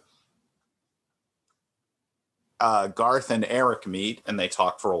Eric. Garth and Eric meet, and they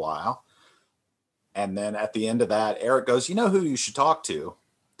talk for a while. And then at the end of that, Eric goes, you know who you should talk to?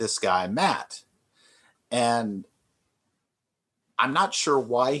 This guy, Matt. And I'm not sure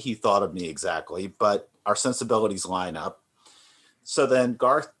why he thought of me exactly, but our sensibilities line up. So then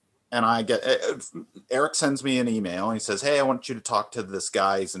Garth and I Eric sends me an email, and he says, hey, I want you to talk to this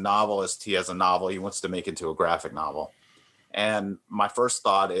guy. He's a novelist. He has a novel he wants to make into a graphic novel. And my first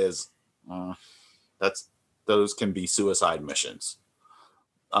thought is, those can be suicide missions.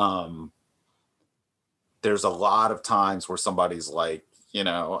 There's a lot of times where somebody's like,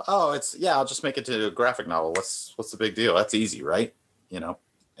 I'll just make it to a graphic novel. What's the big deal? That's easy, right?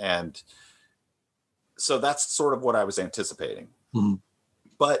 And so that's sort of what I was anticipating.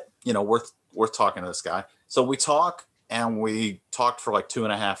 But, worth talking to this guy. So we talked for like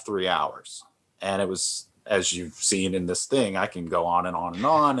 2.5, 3 hours. And it was, as you've seen in this thing, I can go on and on and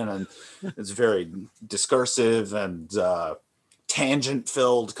on. And it's very discursive and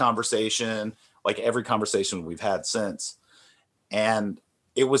tangent-filled conversation, like every conversation we've had since. And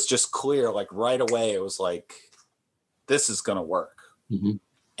it was just clear, like right away, it was like, this is going to work.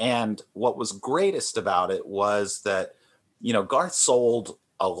 And what was greatest about it was that, Garth sold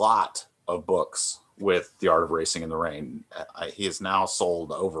a lot of books with The Art of Racing in the Rain. He has now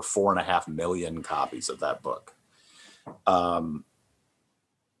sold over 4.5 million copies of that book.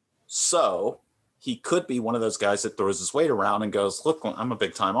 So he could be one of those guys that throws his weight around and goes, look, I'm a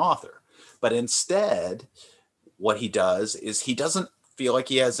big time author. But instead, what he does is he doesn't feel like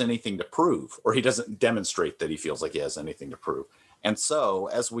he has anything to prove, or he doesn't demonstrate that he feels like he has anything to prove. And so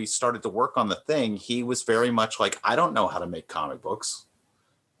as we started to work on the thing, he was very much like, I don't know how to make comic books.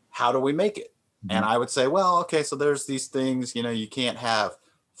 How do we make it? And I would say, well, okay, so there's these things, you can't have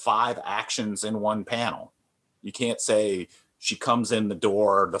 5 actions in one panel. You can't say she comes in the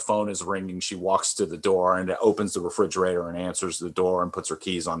door, the phone is ringing, she walks to the door and it opens the refrigerator and answers the door and puts her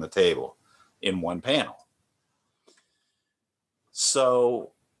keys on the table in one panel.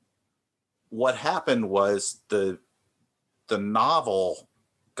 So what happened was the novel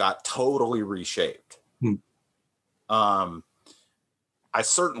got totally reshaped. I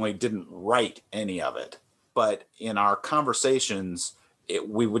certainly didn't write any of it, but in our conversations,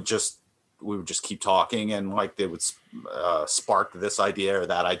 we would just keep talking, and like they would spark this idea or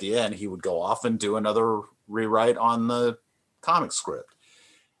that idea, and he would go off and do another rewrite on the comic script.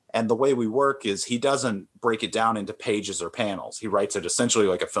 And the way we work is he doesn't break it down into pages or panels. He writes it essentially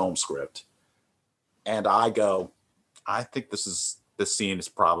like a film script. And I go, I think this scene is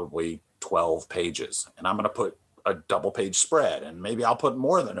probably 12 pages, and I'm going to put a double page spread, and maybe I'll put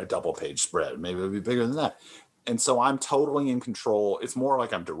more than a double page spread. Maybe it'll be bigger than that. And so I'm totally in control. It's more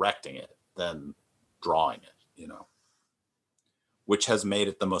like I'm directing it than drawing it, which has made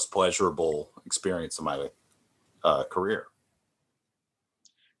it the most pleasurable experience of my career.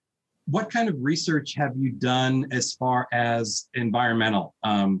 What kind of research have you done as far as environmental?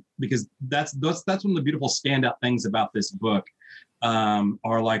 Because that's one of the beautiful standout things about this book.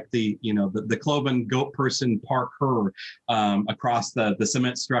 Are like the cloven goat person park her across the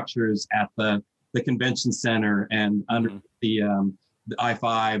cement structures at the convention center and under the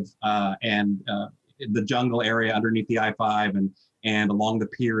I-5 and the jungle area underneath the I-5 and along the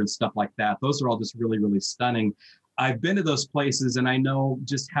pier and stuff like that. Those are all just really, really stunning. I've been to those places and I know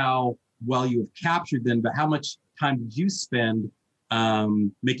just how well you have captured them, but how much time did you spend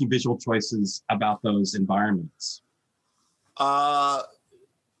making visual choices about those environments?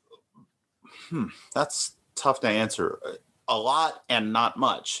 That's tough to answer. A lot and not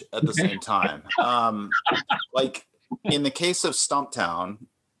much at the same time. Like in the case of Stumptown,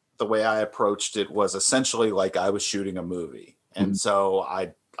 the way I approached it was essentially like I was shooting a movie. And so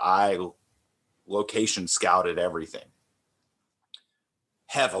I location scouted everything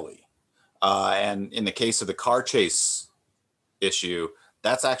heavily. And in the case of the car chase issue,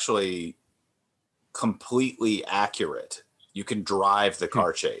 that's actually completely accurate. You can drive the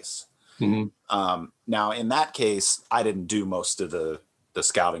car chase. Now, in that case, I didn't do most of the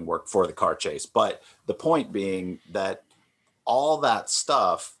scouting work for the car chase. But the point being that all that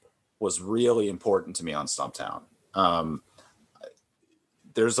stuff was really important to me on Stumptown.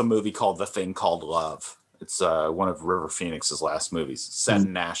 There's a movie called The Thing Called Love. It's one of River Phoenix's last movies, set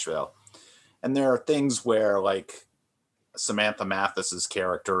in Nashville. And there are things where, like, Samantha Mathis's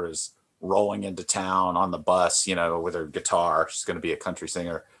character is rolling into town on the bus, you know, with her guitar. She's going to be a country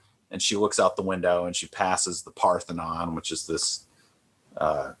singer. And she looks out the window and she passes the Parthenon, which is this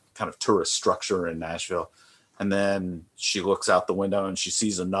kind of tourist structure in Nashville. And then she looks out the window and she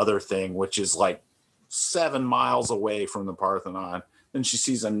sees another thing, which is like 7 miles away from the Parthenon. Then she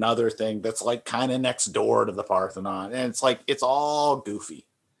sees another thing that's like kind of next door to the Parthenon. And it's like, it's all goofy.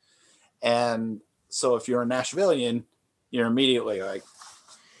 And so if you're a Nashvilleian, you're immediately like,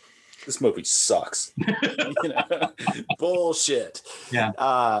 this movie sucks. You know? Bullshit.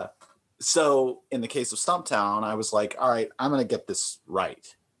 Yeah. So in the case of Stumptown, I was like, all right, I'm going to get this right.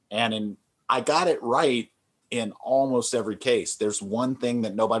 And I got it right in almost every case. There's one thing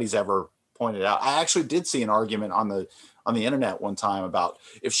that nobody's ever pointed out. I actually did see an argument on the internet one time about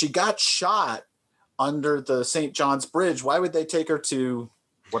if she got shot under the St. John's Bridge, why would they take her to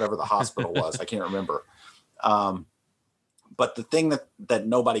whatever the hospital was? I can't remember. But the thing that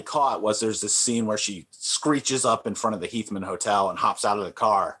nobody caught was there's this scene where she screeches up in front of the Heathman Hotel and hops out of the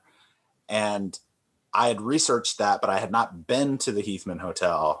car. And I had researched that, but I had not been to the Heathman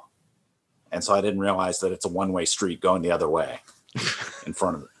Hotel. And so I didn't realize that it's a one-way street going the other way in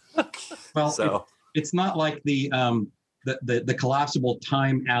front of it. Well, so it's not like the collapsible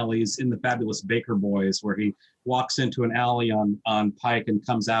time alleys in the Fabulous Baker Boys, where he walks into an alley on Pike and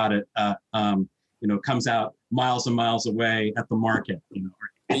comes out comes out miles and miles away at the market.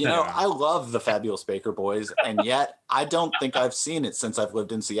 I love the Fabulous Baker Boys, and yet I don't think I've seen it since I've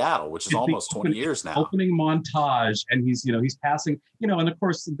lived in Seattle, which is almost 20 years now. Opening montage, and he's passing, and of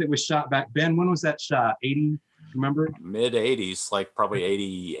course it was shot back. Ben, when was that shot? 80? Remember? Mid 80s, like probably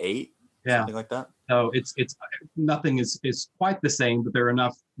 88. Yeah, something like that. So it's nothing is quite the same, but there are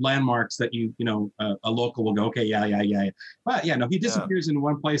enough landmarks that a local will go, okay, yeah. But he disappears in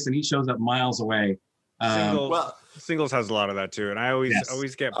one place and he shows up miles away. Singles has a lot of that too, and I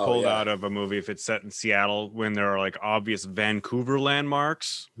always get pulled out of a movie if it's set in Seattle when there are like obvious Vancouver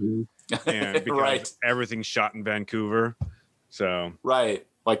landmarks, and because right. everything's shot in Vancouver. So right,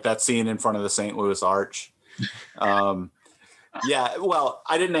 like that scene in front of the St. Louis Arch. Yeah, well,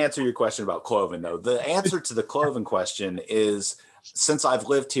 I didn't answer your question about Cloven, though. The answer to the Cloven question is, since I've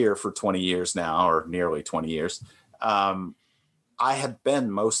lived here for 20 years now, or nearly 20 years, I had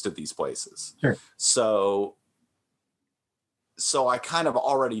been most of these places. Sure. So I kind of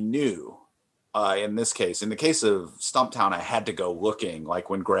already knew in this case. In the case of Stumptown, I had to go looking. Like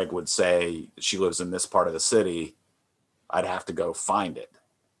when Greg would say she lives in this part of the city, I'd have to go find it.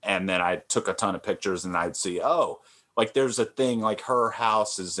 And then I took a ton of pictures and I'd see, like there's a thing, like her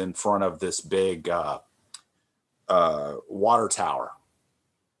house is in front of this big water tower.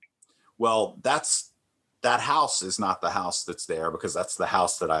 Well, that house is not the house that's there, because that's the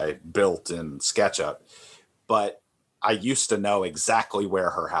house that I built in SketchUp. But I used to know exactly where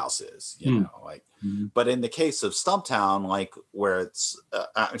her house is, But in the case of Stumptown, like where it's,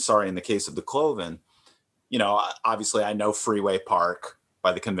 in the case of the Cloven, obviously I know Freeway Park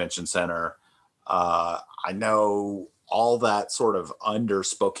by the convention center. I know all that sort of under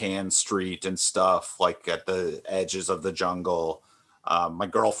Spokane Street and stuff, like at the edges of the jungle. My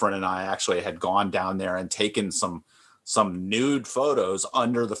girlfriend and I actually had gone down there and taken some nude photos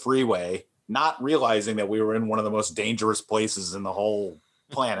under the freeway, not realizing that we were in one of the most dangerous places in the whole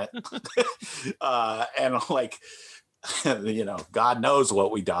planet. And like, God knows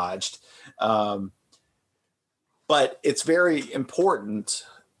what we dodged. But it's very important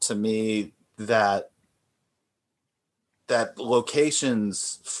to me that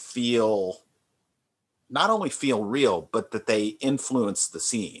locations not only feel real, but that they influence the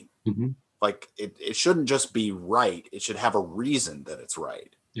scene. Mm-hmm. Like it shouldn't just be right. It should have a reason that it's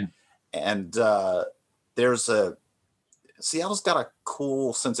right. Yeah. And Seattle's got a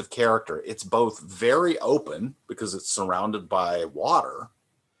cool sense of character. It's both very open because it's surrounded by water,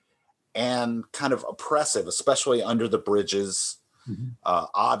 and kind of oppressive, especially under the bridges.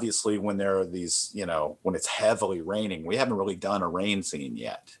 Obviously, when there are these, when it's heavily raining, we haven't really done a rain scene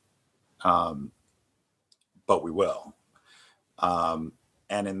yet, but we will. And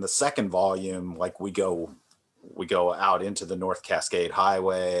in the second volume, like we go out into the North Cascade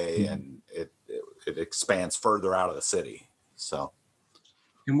Highway, and it expands further out of the city. So.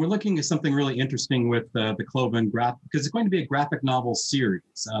 And we're looking at something really interesting with the Cloven graphic, because it's going to be a graphic novel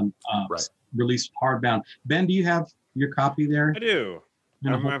series, right. Released hardbound. Ben, do you have your copy there? I do.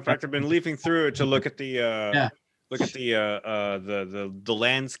 In fact, I've been leafing through it to look at the the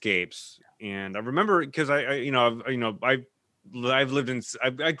landscapes, and I remember because I've lived in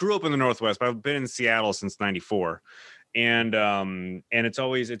I grew up in the Northwest, but I've been in Seattle since '94, and it's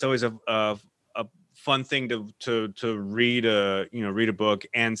always a fun thing to read a book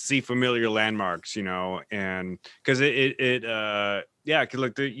and see familiar landmarks, and because because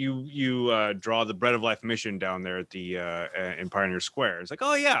like you draw the Bread of Life mission down there at the in Pioneer Square. It's like,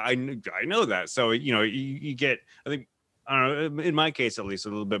 oh yeah, I know that. So you get, I think, I don't know, in my case at least, a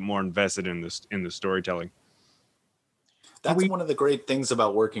little bit more invested in the storytelling. That's one of the great things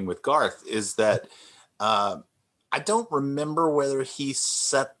about working with Garth is that I don't remember whether he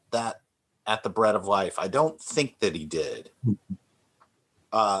set that at the Bread of Life. I don't think that he did.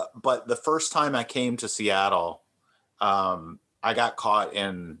 But the first time I came to Seattle, I got caught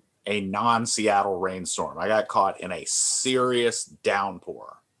in a non-Seattle rainstorm. I got caught in a serious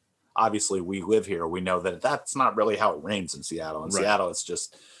downpour. Obviously, we live here. We know that that's not really how it rains in Seattle. In Seattle, it's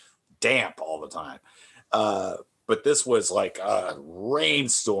just damp all the time. But this was like a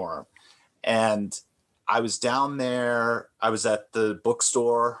rainstorm. And I was down there. I was at the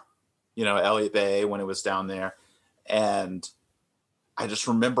bookstore, Elliott Bay, when it was down there. And I just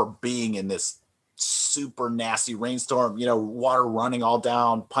remember being in this super nasty rainstorm, water running all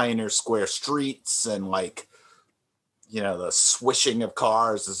down Pioneer Square streets, and the swishing of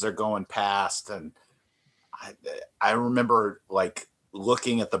cars as they're going past. And I remember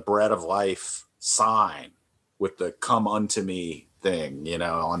looking at the Bread of Life sign with the "Come Unto Me" thing,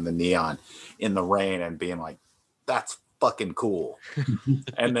 on the neon in the rain, and being like, that's fucking cool.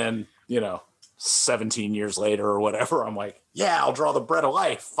 And then, 17 years later or whatever, I'm like, yeah, I'll draw the Bread of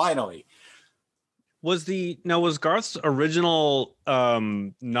Life finally. Was Garth's original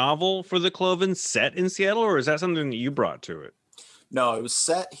novel for the Cloven set in Seattle, or is that something that you brought to it? No, it was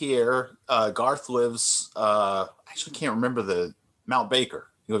set here. Garth lives, I actually can't remember the Mount Baker.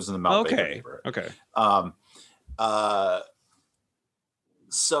 He lives in the Mount Baker neighborhood. Okay.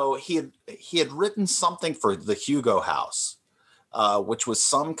 So he had written something for the Hugo House, which was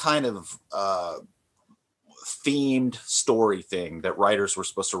some kind of themed story thing that writers were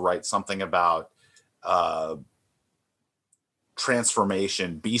supposed to write something about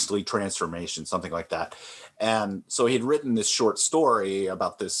transformation, beastly transformation, something like that. And so he had written this short story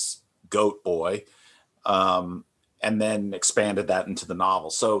about this goat boy, and then expanded that into the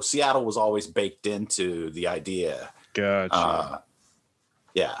novel. So Seattle was always baked into the idea. Gotcha.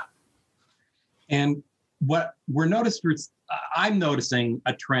 Yeah. And what I'm noticing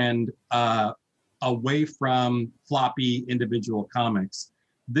a trend away from floppy individual comics.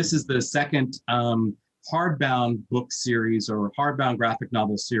 This is the second hardbound book series or hardbound graphic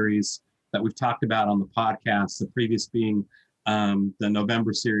novel series that we've talked about on the podcast, the previous being the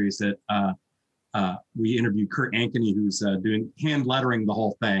November series that we interviewed Kurt Ankeny, who's doing hand lettering the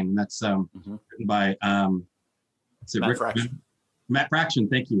whole thing. That's written by Matt Fraction.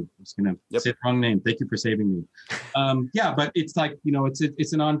 Thank you. I was going to say the wrong name. Thank you for saving me. But it's like,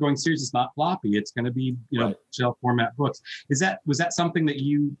 it's an ongoing series. It's not floppy. It's going to be, shelf format books. Was that something that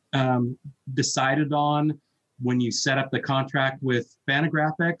you decided on when you set up the contract with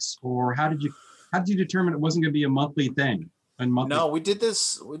Fantagraphics, or how did you determine it wasn't going to be a monthly thing? No, we did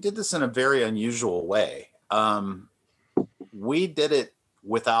this in a very unusual way. We did it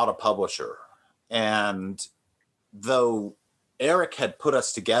without a publisher. And though Eric had put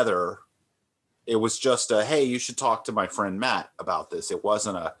us together, it was just hey, you should talk to my friend Matt about this. It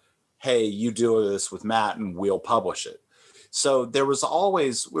wasn't hey, you do this with Matt and we'll publish it. So we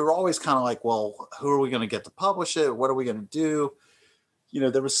were always kind of like, well, who are we going to get to publish it? What are we going to do?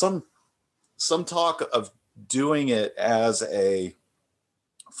 There was some talk of doing it as a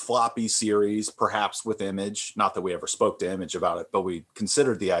floppy series, perhaps with Image. Not that we ever spoke to Image about it, but we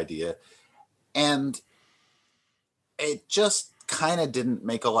considered the idea. And it just kind of didn't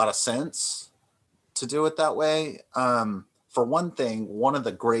make a lot of sense to do it that way. For one thing, one of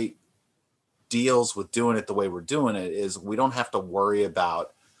the great deals with doing it the way we're doing it is we don't have to worry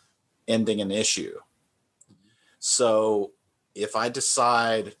about ending an issue. So if I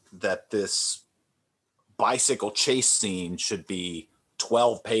decide that this bicycle chase scene should be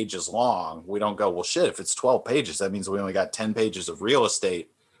 12 pages long. We don't go, well, shit, if it's 12 pages, that means we only got 10 pages of real estate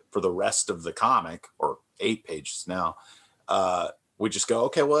for the rest of the comic, or 8 pages now. We just go,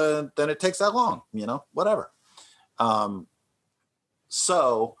 okay, well, then it takes that long, whatever.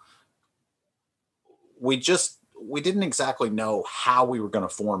 So we didn't exactly know how we were going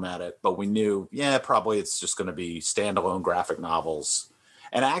to format it, but we knew, probably it's just going to be standalone graphic novels.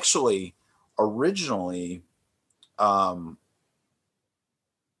 And actually, originally,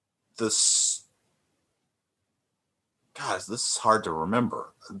 this is hard to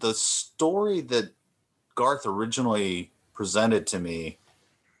remember. The story that Garth originally presented to me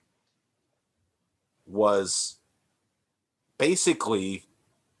was basically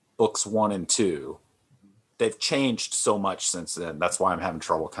books 1 and 2. They've changed so much since then. That's why I'm having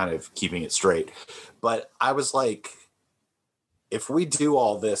trouble kind of keeping it straight. But I was like, if we do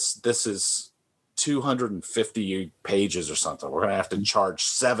all this, this is 250 pages or something. We're going to have to charge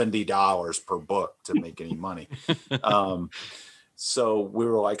 $70 per book to make any money. So we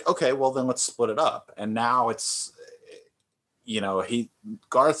were like, okay, well then let's split it up. And now it's,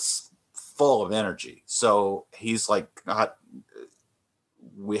 Garth's full of energy. So he's like,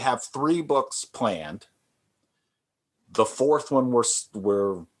 we have 3 books planned. The 4th one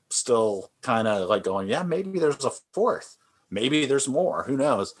we're still kind of like going, maybe there's a 4th, maybe there's more, who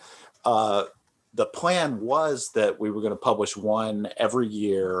knows. The plan was that we were going to publish one every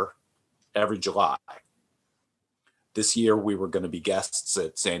year, every July. This year we were going to be guests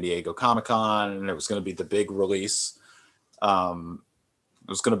at San Diego Comic-Con, and it was going to be the big release. It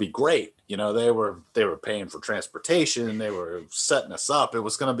was going to be great. They were paying for transportation. They were setting us up. It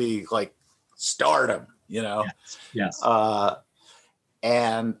was going to be like stardom, Yes.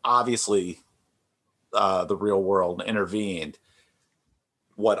 And obviously the real world intervened.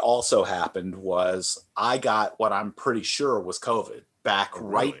 What also happened was I got what I'm pretty sure was COVID back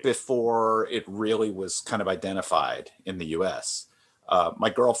right before it really was kind of identified in the US.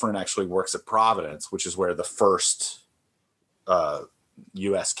 My girlfriend actually works at Providence, which is where the first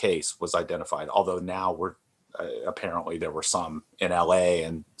US case was identified. Although now apparently there were some in LA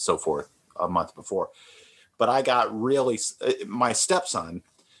and so forth a month before. But my stepson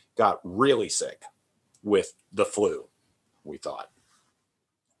got really sick with the flu, we thought.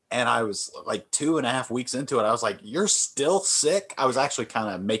 And I was like 2.5 weeks into it. I was like, you're still sick? I was actually kind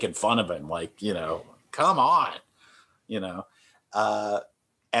of making fun of him. Like, come on, and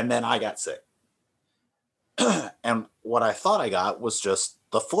then I got sick. And what I thought I got was just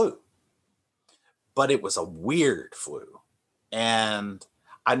the flu, but it was a weird flu. And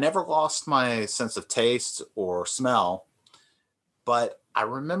I never lost my sense of taste or smell, but I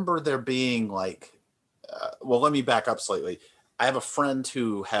remember there being like, let me back up slightly. I have a friend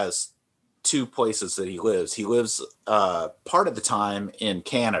who has 2 places that he lives. He lives part of the time in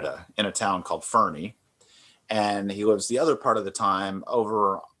Canada in a town called Fernie, and he lives the other part of the time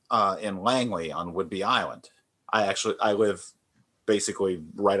over in Langley on Whidbey Island. I live basically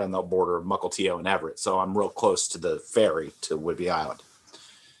right on the border of Mukilteo and Everett, so I'm real close to the ferry to Whidbey Island.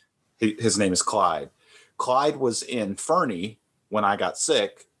 His name is Clyde. Clyde was in Fernie when I got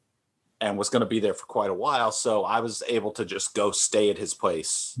sick and was going to be there for quite a while. So I was able to just go stay at his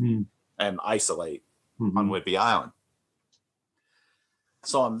place and isolate on Whidbey Island.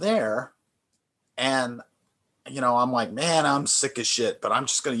 So I'm there and, I'm like, man, I'm sick as shit, but I'm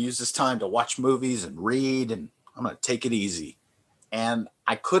just going to use this time to watch movies and read, and I'm going to take it easy. And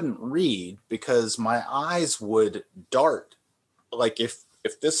I couldn't read because my eyes would dart. Like if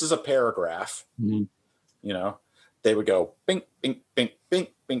this is a paragraph, they would go bink, bink, bink,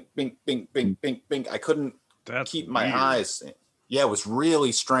 bink, bink, bink, bink, bink, bink, bink. I couldn't keep my eyes. Yeah, it was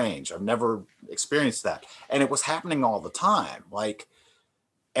really strange. I've never experienced that. And it was happening all the time.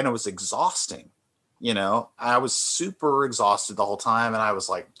 And it was exhausting. I was super exhausted the whole time. And I was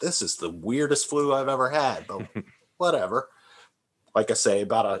like, this is the weirdest flu I've ever had, but whatever. Like I say,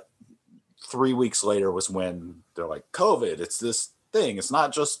 about 3 weeks later was when they're like, COVID, it's this thing. It's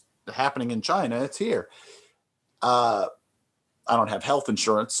not just happening in China, it's here. I don't have health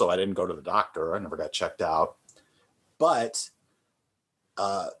insurance, so I didn't go to the doctor. I never got checked out. But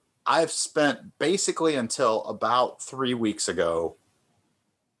I've spent basically until about 3 weeks ago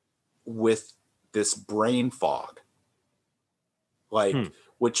with this brain fog.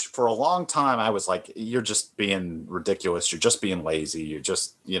 Which for a long time I was like, you're just being ridiculous. You're just being lazy. You're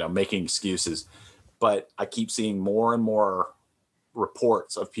just, making excuses. But I keep seeing more and more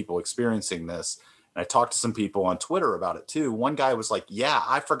reports of people experiencing this. And I talked to some people on Twitter about it too. One guy was like, yeah,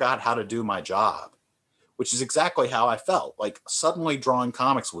 I forgot how to do my job, which is exactly how I felt. Like suddenly drawing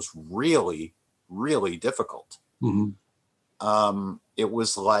comics was really, really difficult. It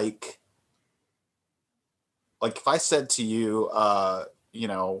was like if I said to you, you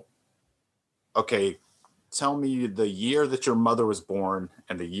know, okay, tell me the year that your mother was born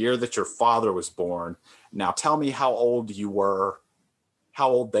and the year that your father was born. Now tell me how old they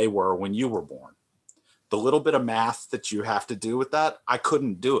were when you were born. The little bit of math that you have to do with that, I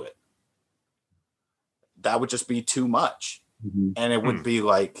couldn't do it. That would just be too much. And it would be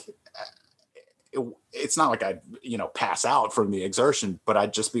like, it's not like I'd, you know, pass out from the exertion, but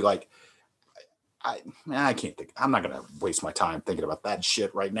I'd just be like, I can't think. I'm not going to waste my time thinking about that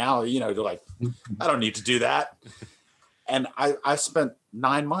shit right now. You know, like, I don't need to do that. And I spent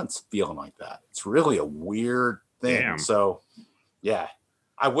 9 months feeling like that. It's really a weird thing. Damn. So, yeah,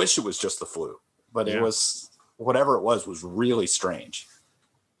 I wish it was just the flu, but it was, whatever it was really strange.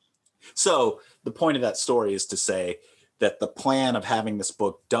 So the point of that story is to say that the plan of having this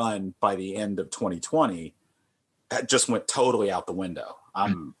book done by the end of 2020 just went totally out the window.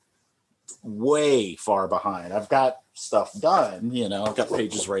 I'm way far behind. I've got stuff done, you know, I've got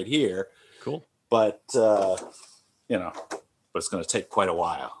pages right here. Cool. But, you know, but it's going to take quite a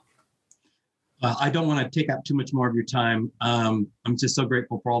while. I don't want to take up too much more of your time. I'm just so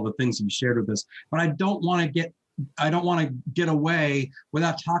grateful for all the things you shared with us, but I don't want to get away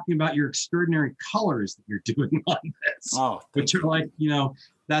without talking about your extraordinary colors that you're doing on this, which are like, you know,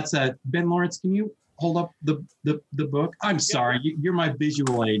 that's Ben Lawrence. Can you hold up the book? I'm sorry, you're my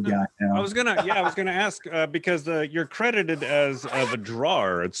visual aid guy now. I was gonna ask because you're credited as the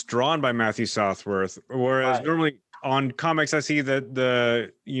drawer. It's drawn by Matthew Southworth, whereas normally on comics I see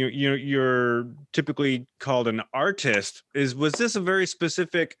that you're typically called an artist. Was this a very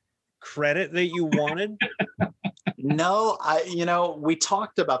specific credit that you wanted? No, we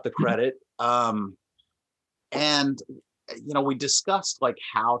talked about the credit, and you know, we discussed like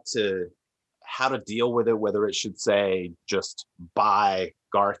how to deal with it, whether it should say just by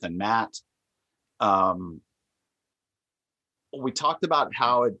Garth and Matt. We talked about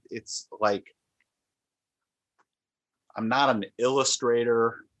how it's like, I'm not an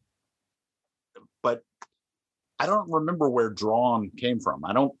illustrator, but I don't remember where drawn came from.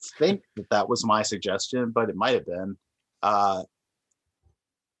 I don't think that was my suggestion, but it might have been. But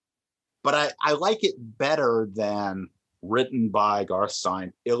I like it better than written by Garth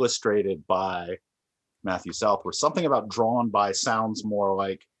Stein, illustrated by Matthew Southworth. Something about drawn by sounds more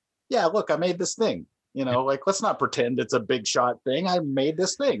like, yeah, look, I made this thing. You know, like, let's not pretend it's a big shot thing. I made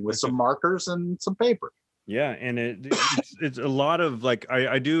this thing with some markers and some paper. Yeah, and it's a lot of like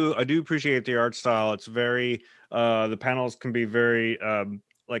I do appreciate the art style. It's very the panels can be very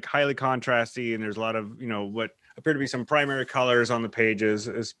like highly contrasty, and there's a lot of, you know, what appear to be some primary colors on the pages,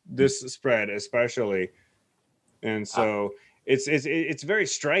 is this spread especially. And so it's very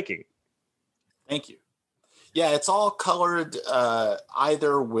striking. Thank you. Yeah, it's all colored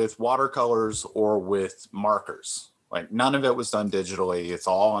either with watercolors or with markers. Like, none of it was done digitally. It's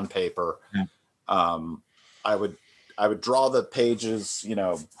all on paper. Yeah. I would draw the pages, you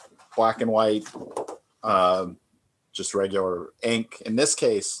know, black and white, just regular ink. In this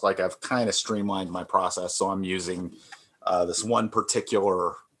case, like, I've kind of streamlined my process, so I'm using this one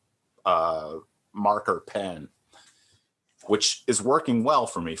particular marker pen, which is working well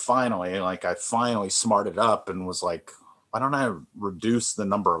for me. Finally, like, I finally smarted up and was like, why don't I reduce the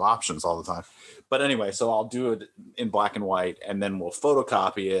number of options all the time? But anyway, so I'll do it in black and white, and then we'll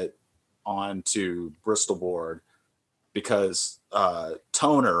photocopy it onto Bristol board, because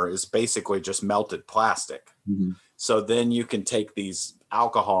toner is basically just melted plastic. Mm-hmm. So then you can take these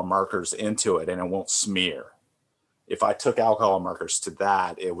alcohol markers into it and it won't smear. If I took alcohol markers to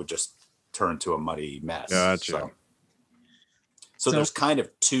that, it would just turn to a muddy mess. Gotcha. So there's kind of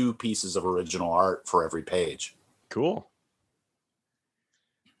two pieces of original art for every page. Cool.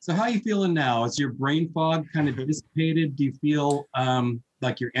 So how are you feeling now? Is your brain fog kind of dissipated? Do you feel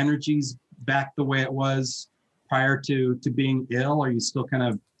like your energy's back the way it was prior to being ill? Or are you still kind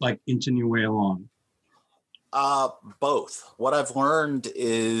of like inching your way along? Both. What I've learned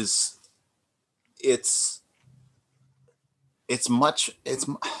is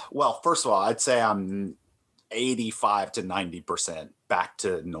well, first of all, I'd say I'm 85 to 90% back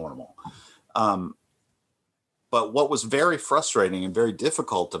to normal. But what was very frustrating and very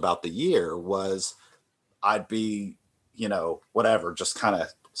difficult about the year was I'd be, you know, whatever, just kind of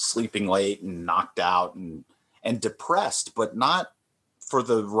sleeping late and knocked out and depressed, but not for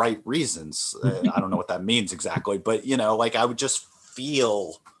the right reasons. I don't know what that means exactly, but, you know, like, I would just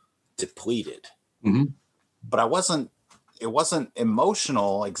feel depleted. Mm-hmm. But it wasn't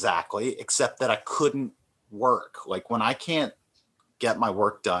emotional exactly, except that I couldn't work. Like, when I can't get my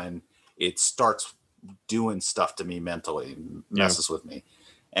work done, it starts doing stuff to me mentally, messes with me.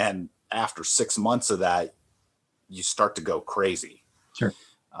 And after 6 months of that, you start to go crazy. Sure.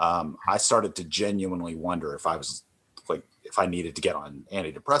 I started to genuinely wonder if I needed to get on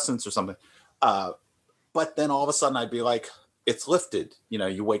antidepressants or something. But then all of a sudden I'd be like, it's lifted. You know,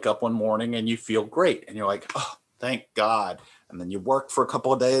 you wake up one morning and you feel great. And you're like, oh, thank God. And then you work for a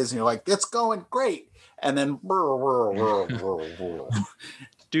couple of days and you're like, it's going great. And then,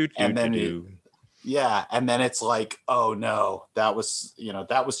 and then, yeah. And then it's like, oh no, that was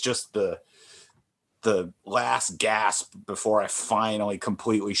just the last gasp before I finally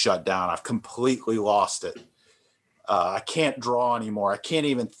completely shut down. I've completely lost it. I can't draw anymore. I can't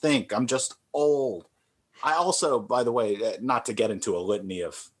even think. I'm just old. I also, by the way, not to get into a litany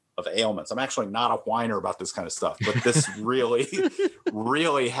of ailments, I'm actually not a whiner about this kind of stuff, but this really,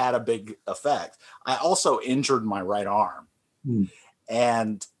 really had a big effect. I also injured my right arm.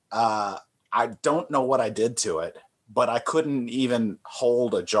 And I don't know what I did to it, but I couldn't even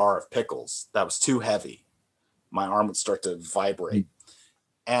hold a jar of pickles. That was too heavy. My arm would start to vibrate.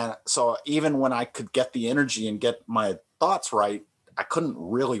 And so even when I could get the energy and get my thoughts right, I couldn't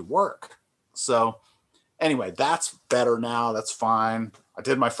really work. So anyway, that's better now. That's fine. I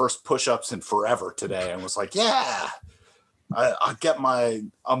did my first push-ups in forever today and was like, yeah, I get my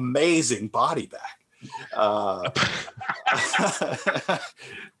amazing body back.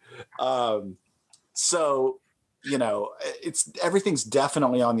 So, you know, everything's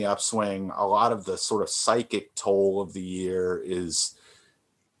definitely on the upswing. A lot of the sort of psychic toll of the year is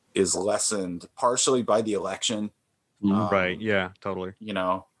lessened partially by the election. Right. Yeah, totally. You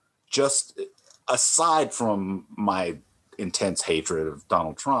know, just aside from my intense hatred of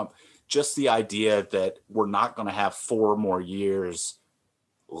Donald Trump, just the idea that we're not going to have 4 more years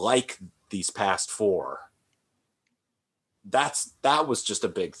like these past 4. That was just a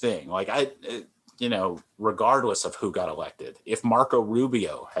big thing. Like regardless of who got elected, if Marco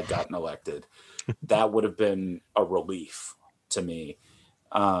Rubio had gotten elected, that would have been a relief to me.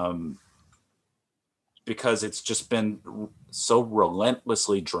 Because it's just been so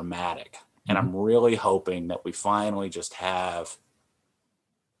relentlessly dramatic. And I'm really hoping that we finally just have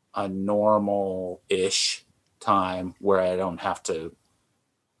a normal-ish time where I don't have to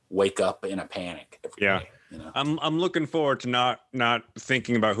wake up in a panic every day. You know? I'm looking forward to not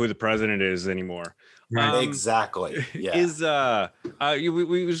thinking about who the president is anymore. Exactly. Yeah.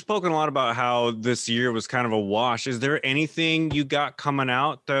 We've spoken a lot about how this year was kind of a wash. Is there anything you got coming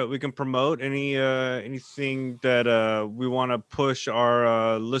out that we can promote? Anything that we want to push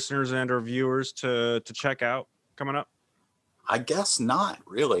our listeners and our viewers to check out coming up? I guess not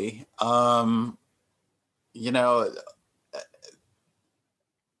really. The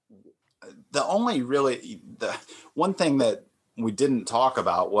one thing that we didn't talk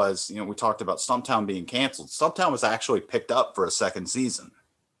about was, we talked about Stumptown being canceled. Stumptown was actually picked up for a second season.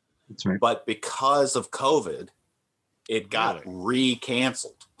 That's right. But because of COVID, it got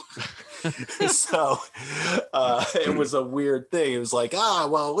re-canceled. So it was a weird thing. It was like,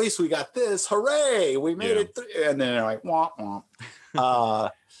 well, at least we got this. Hooray. We made it through. And then they're like, womp,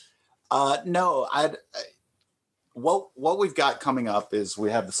 womp. No, what we've got coming up is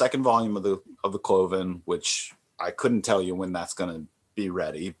we have the second volume of the Cloven, which I couldn't tell you when that's going to be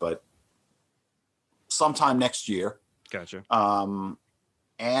ready, but sometime next year. Gotcha.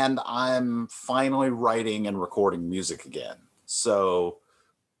 And I'm finally writing and recording music again. So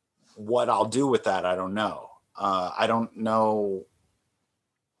what I'll do with that, I don't know. I don't know.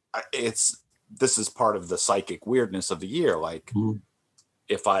 This is part of the psychic weirdness of the year. Like,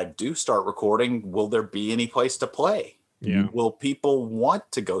 if I do start recording, will there be any place to play? Yeah. Will people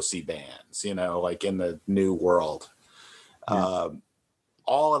want to go see bands, like in the new world? Yeah.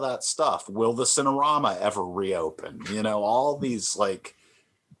 All of that stuff. Will the Cinerama ever reopen? All these,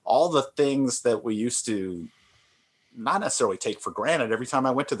 all the things that we used to not necessarily take for granted. Every time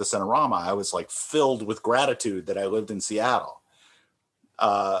I went to the Cinerama, I was filled with gratitude that I lived in Seattle.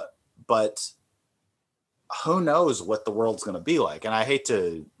 But who knows what the world's going to be like? And I hate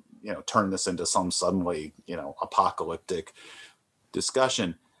to, turn this into some suddenly, apocalyptic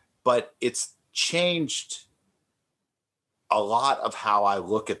discussion, but it's changed a lot of how I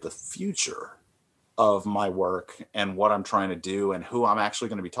look at the future of my work and what I'm trying to do and who I'm actually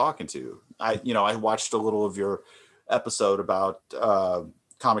going to be talking to. I watched a little of your episode about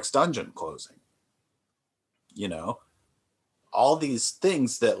Comics Dungeon closing. All these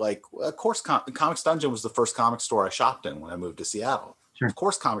things that, of course, Comics Dungeon was the first comic store I shopped in when I moved to Seattle. Sure. Of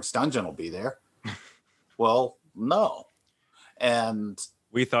course, Comics Dungeon will be there. Well, no. And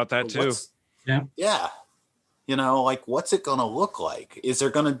we thought that too. Yeah. You know, like, what's it going to look like? Is there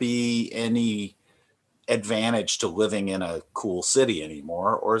going to be any advantage to living in a cool city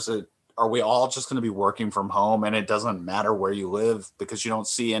anymore? Or are we all just going to be working from home and it doesn't matter where you live because you don't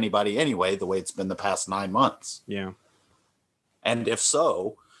see anybody anyway, the way it's been the past 9 months? Yeah. And if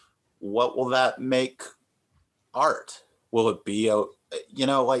so, what will that make art? Will it be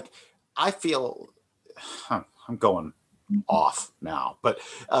like, I feel I'm going off now, but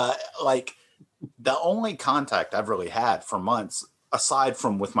like, the only contact I've really had for months, aside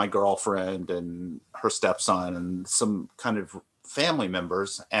from with my girlfriend and her stepson and some kind of family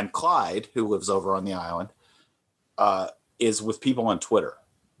members and Clyde, who lives over on the island, is with people on Twitter.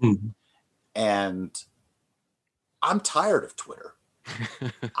 Mm-hmm. And I'm tired of Twitter.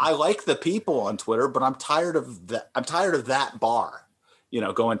 I like the people on Twitter, but I'm tired of that. I'm tired of that bar,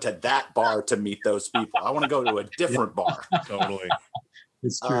 going to that bar to meet those people. I want to go to a different bar. Totally.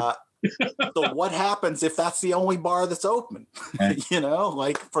 It's true. So what happens if that's the only bar that's open, Right.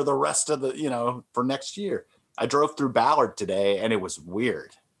 like for the rest of the, for next year? I drove through Ballard today and it was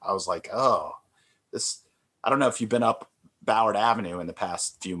weird. I was like, oh, I don't know if you've been up Ballard Avenue in the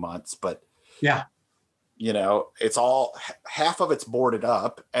past few months, but Yeah. It's all, half of it's boarded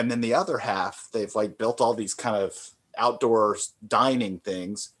up. And then the other half, they've like built all these kind of outdoor dining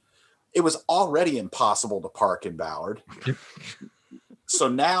things. It was already impossible to park in Ballard. So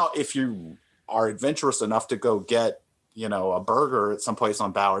now if you are adventurous enough to go get, a burger at some place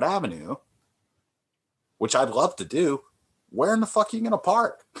on Ballard Avenue, which I'd love to do, where in the fuck are you going to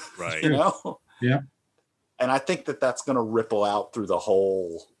park? Right. Yeah. And I think that's going to ripple out through the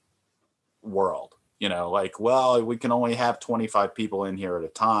whole world, like, well, we can only have 25 people in here at a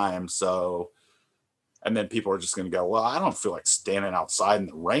time. So, and then people are just going to go, well, I don't feel like standing outside in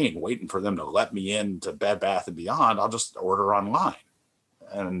the rain waiting for them to let me into Bed Bath & Beyond. I'll just order online.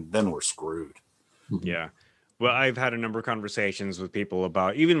 And then we're screwed. Yeah. Well, I've had a number of conversations with people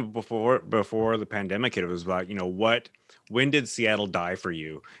about, even before the pandemic hit, it was about, when did Seattle die for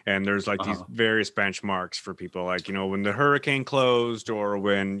you? And there's like these various benchmarks for people, like, when the hurricane closed, or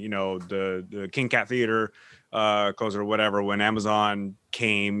when, the King Cat Theater closed, or whatever, when Amazon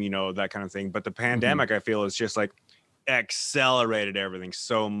came, that kind of thing. But the pandemic, I feel, is just like accelerated everything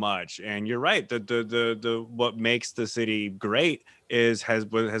so much. And you're right, the what makes the city great has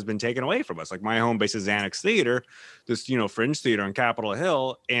been taken away from us. Like, my home base is Annex Theater, this fringe theater on Capitol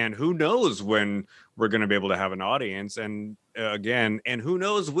Hill, and who knows when we're going to be able to have an audience and who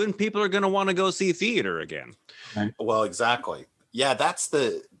knows when people are going to want to go see theater again. Right. Well, exactly. Yeah,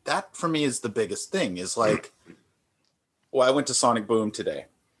 that for me is the biggest thing, is like, well, I went to Sonic Boom today.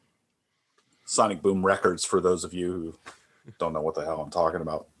 Sonic Boom Records, for those of you who don't know what the hell I'm talking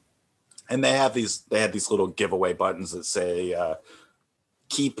about. And they had these little giveaway buttons that say,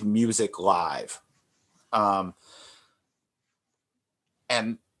 keep music live. And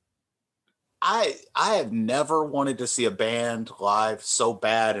I have never wanted to see a band live so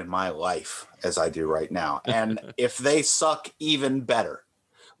bad in my life as I do right now. And if they suck, even better.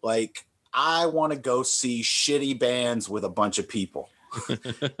 Like, I want to go see shitty bands with a bunch of people,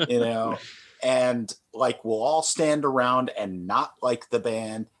 and like, we'll all stand around and not like the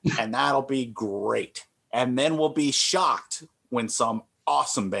band, and that'll be great. And then we'll be shocked when some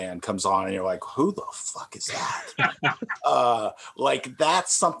awesome band comes on and you're like, who the fuck is that? Like,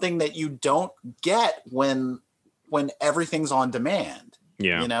 that's something that you don't get when everything's on demand.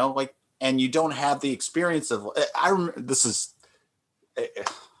 Yeah. Like, and you don't have the experience of,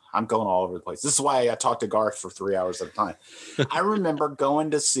 I'm going all over the place. This is why I talked to Garth for 3 hours at a time. I remember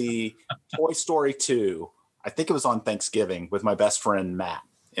going to see Toy Story 2. I think it was on Thanksgiving, with my best friend Matt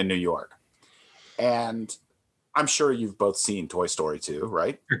in New York. And I'm sure you've both seen Toy Story 2,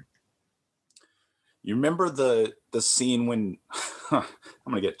 right? You remember the scene when I'm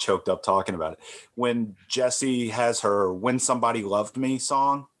going to get choked up talking about it. When Jessie has her "When Somebody Loved Me"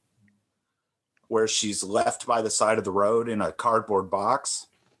 song, where she's left by the side of the road in a cardboard box.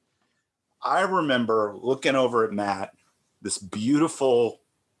 I remember looking over at Matt, this beautiful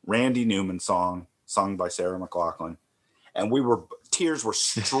Randy Newman song sung by Sarah McLachlan, and tears were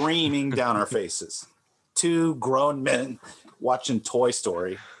streaming down our faces. Two grown men watching Toy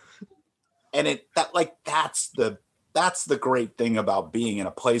Story. And that's the great thing about being in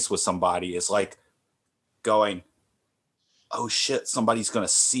a place with somebody, is like going, oh shit, somebody's going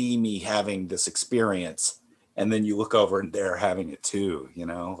to see me having this experience. And then you look over and they're having it too,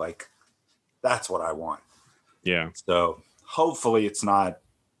 like, that's what I want. Yeah. So hopefully it's not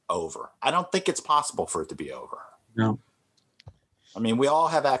over. I don't think it's possible for it to be over. No. I mean, we all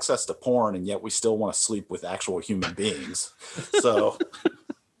have access to porn, and yet we still want to sleep with actual human beings. So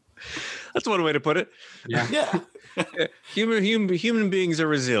That's one way to put it. Yeah. Human beings are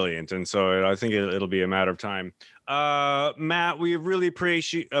resilient, and so I think it'll be a matter of time. Matt, we really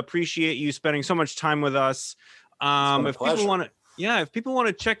appreciate you spending so much time with us. If people want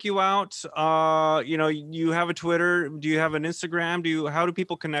to check you out, you have a Twitter. Do you have an Instagram? How do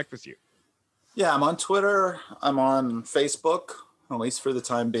people connect with you? Yeah, I'm on Twitter. I'm on Facebook, at least for the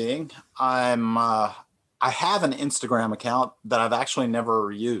time being. I have an Instagram account that I've actually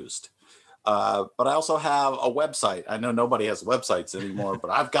never used. But I also have a website. I know nobody has websites anymore,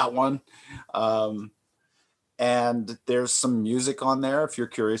 but I've got one. And there's some music on there. If you're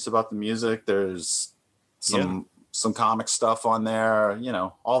curious about the music, there's some comic stuff on there,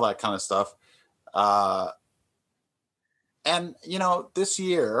 all that kind of stuff. And this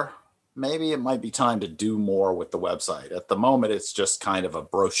year, maybe it might be time to do more with the website. At the moment, it's just kind of a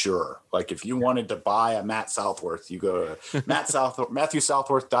brochure. Like if you wanted to buy a Matt Southworth, you go to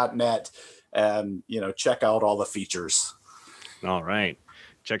MatthewSouthworth.net and, check out all the features. All right.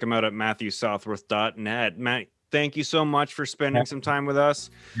 Check them out at MatthewSouthworth.net. Matt, thank you so much for spending some time with us.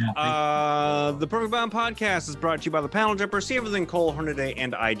 The Perfect Bound Podcast is brought to you by The Panel Jumper. See everything Cole Hornaday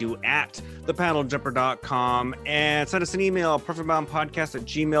and I do at thepaneljumper.com, and send us an email,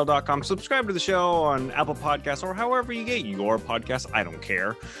 perfectboundpodcast@gmail.com. Subscribe to the show on Apple Podcasts or however you get your podcasts. I don't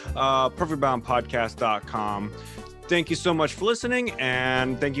care. Perfectboundpodcast.com. Thank you so much for listening,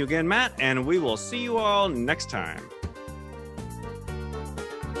 and thank you again, Matt, and we will see you all next time.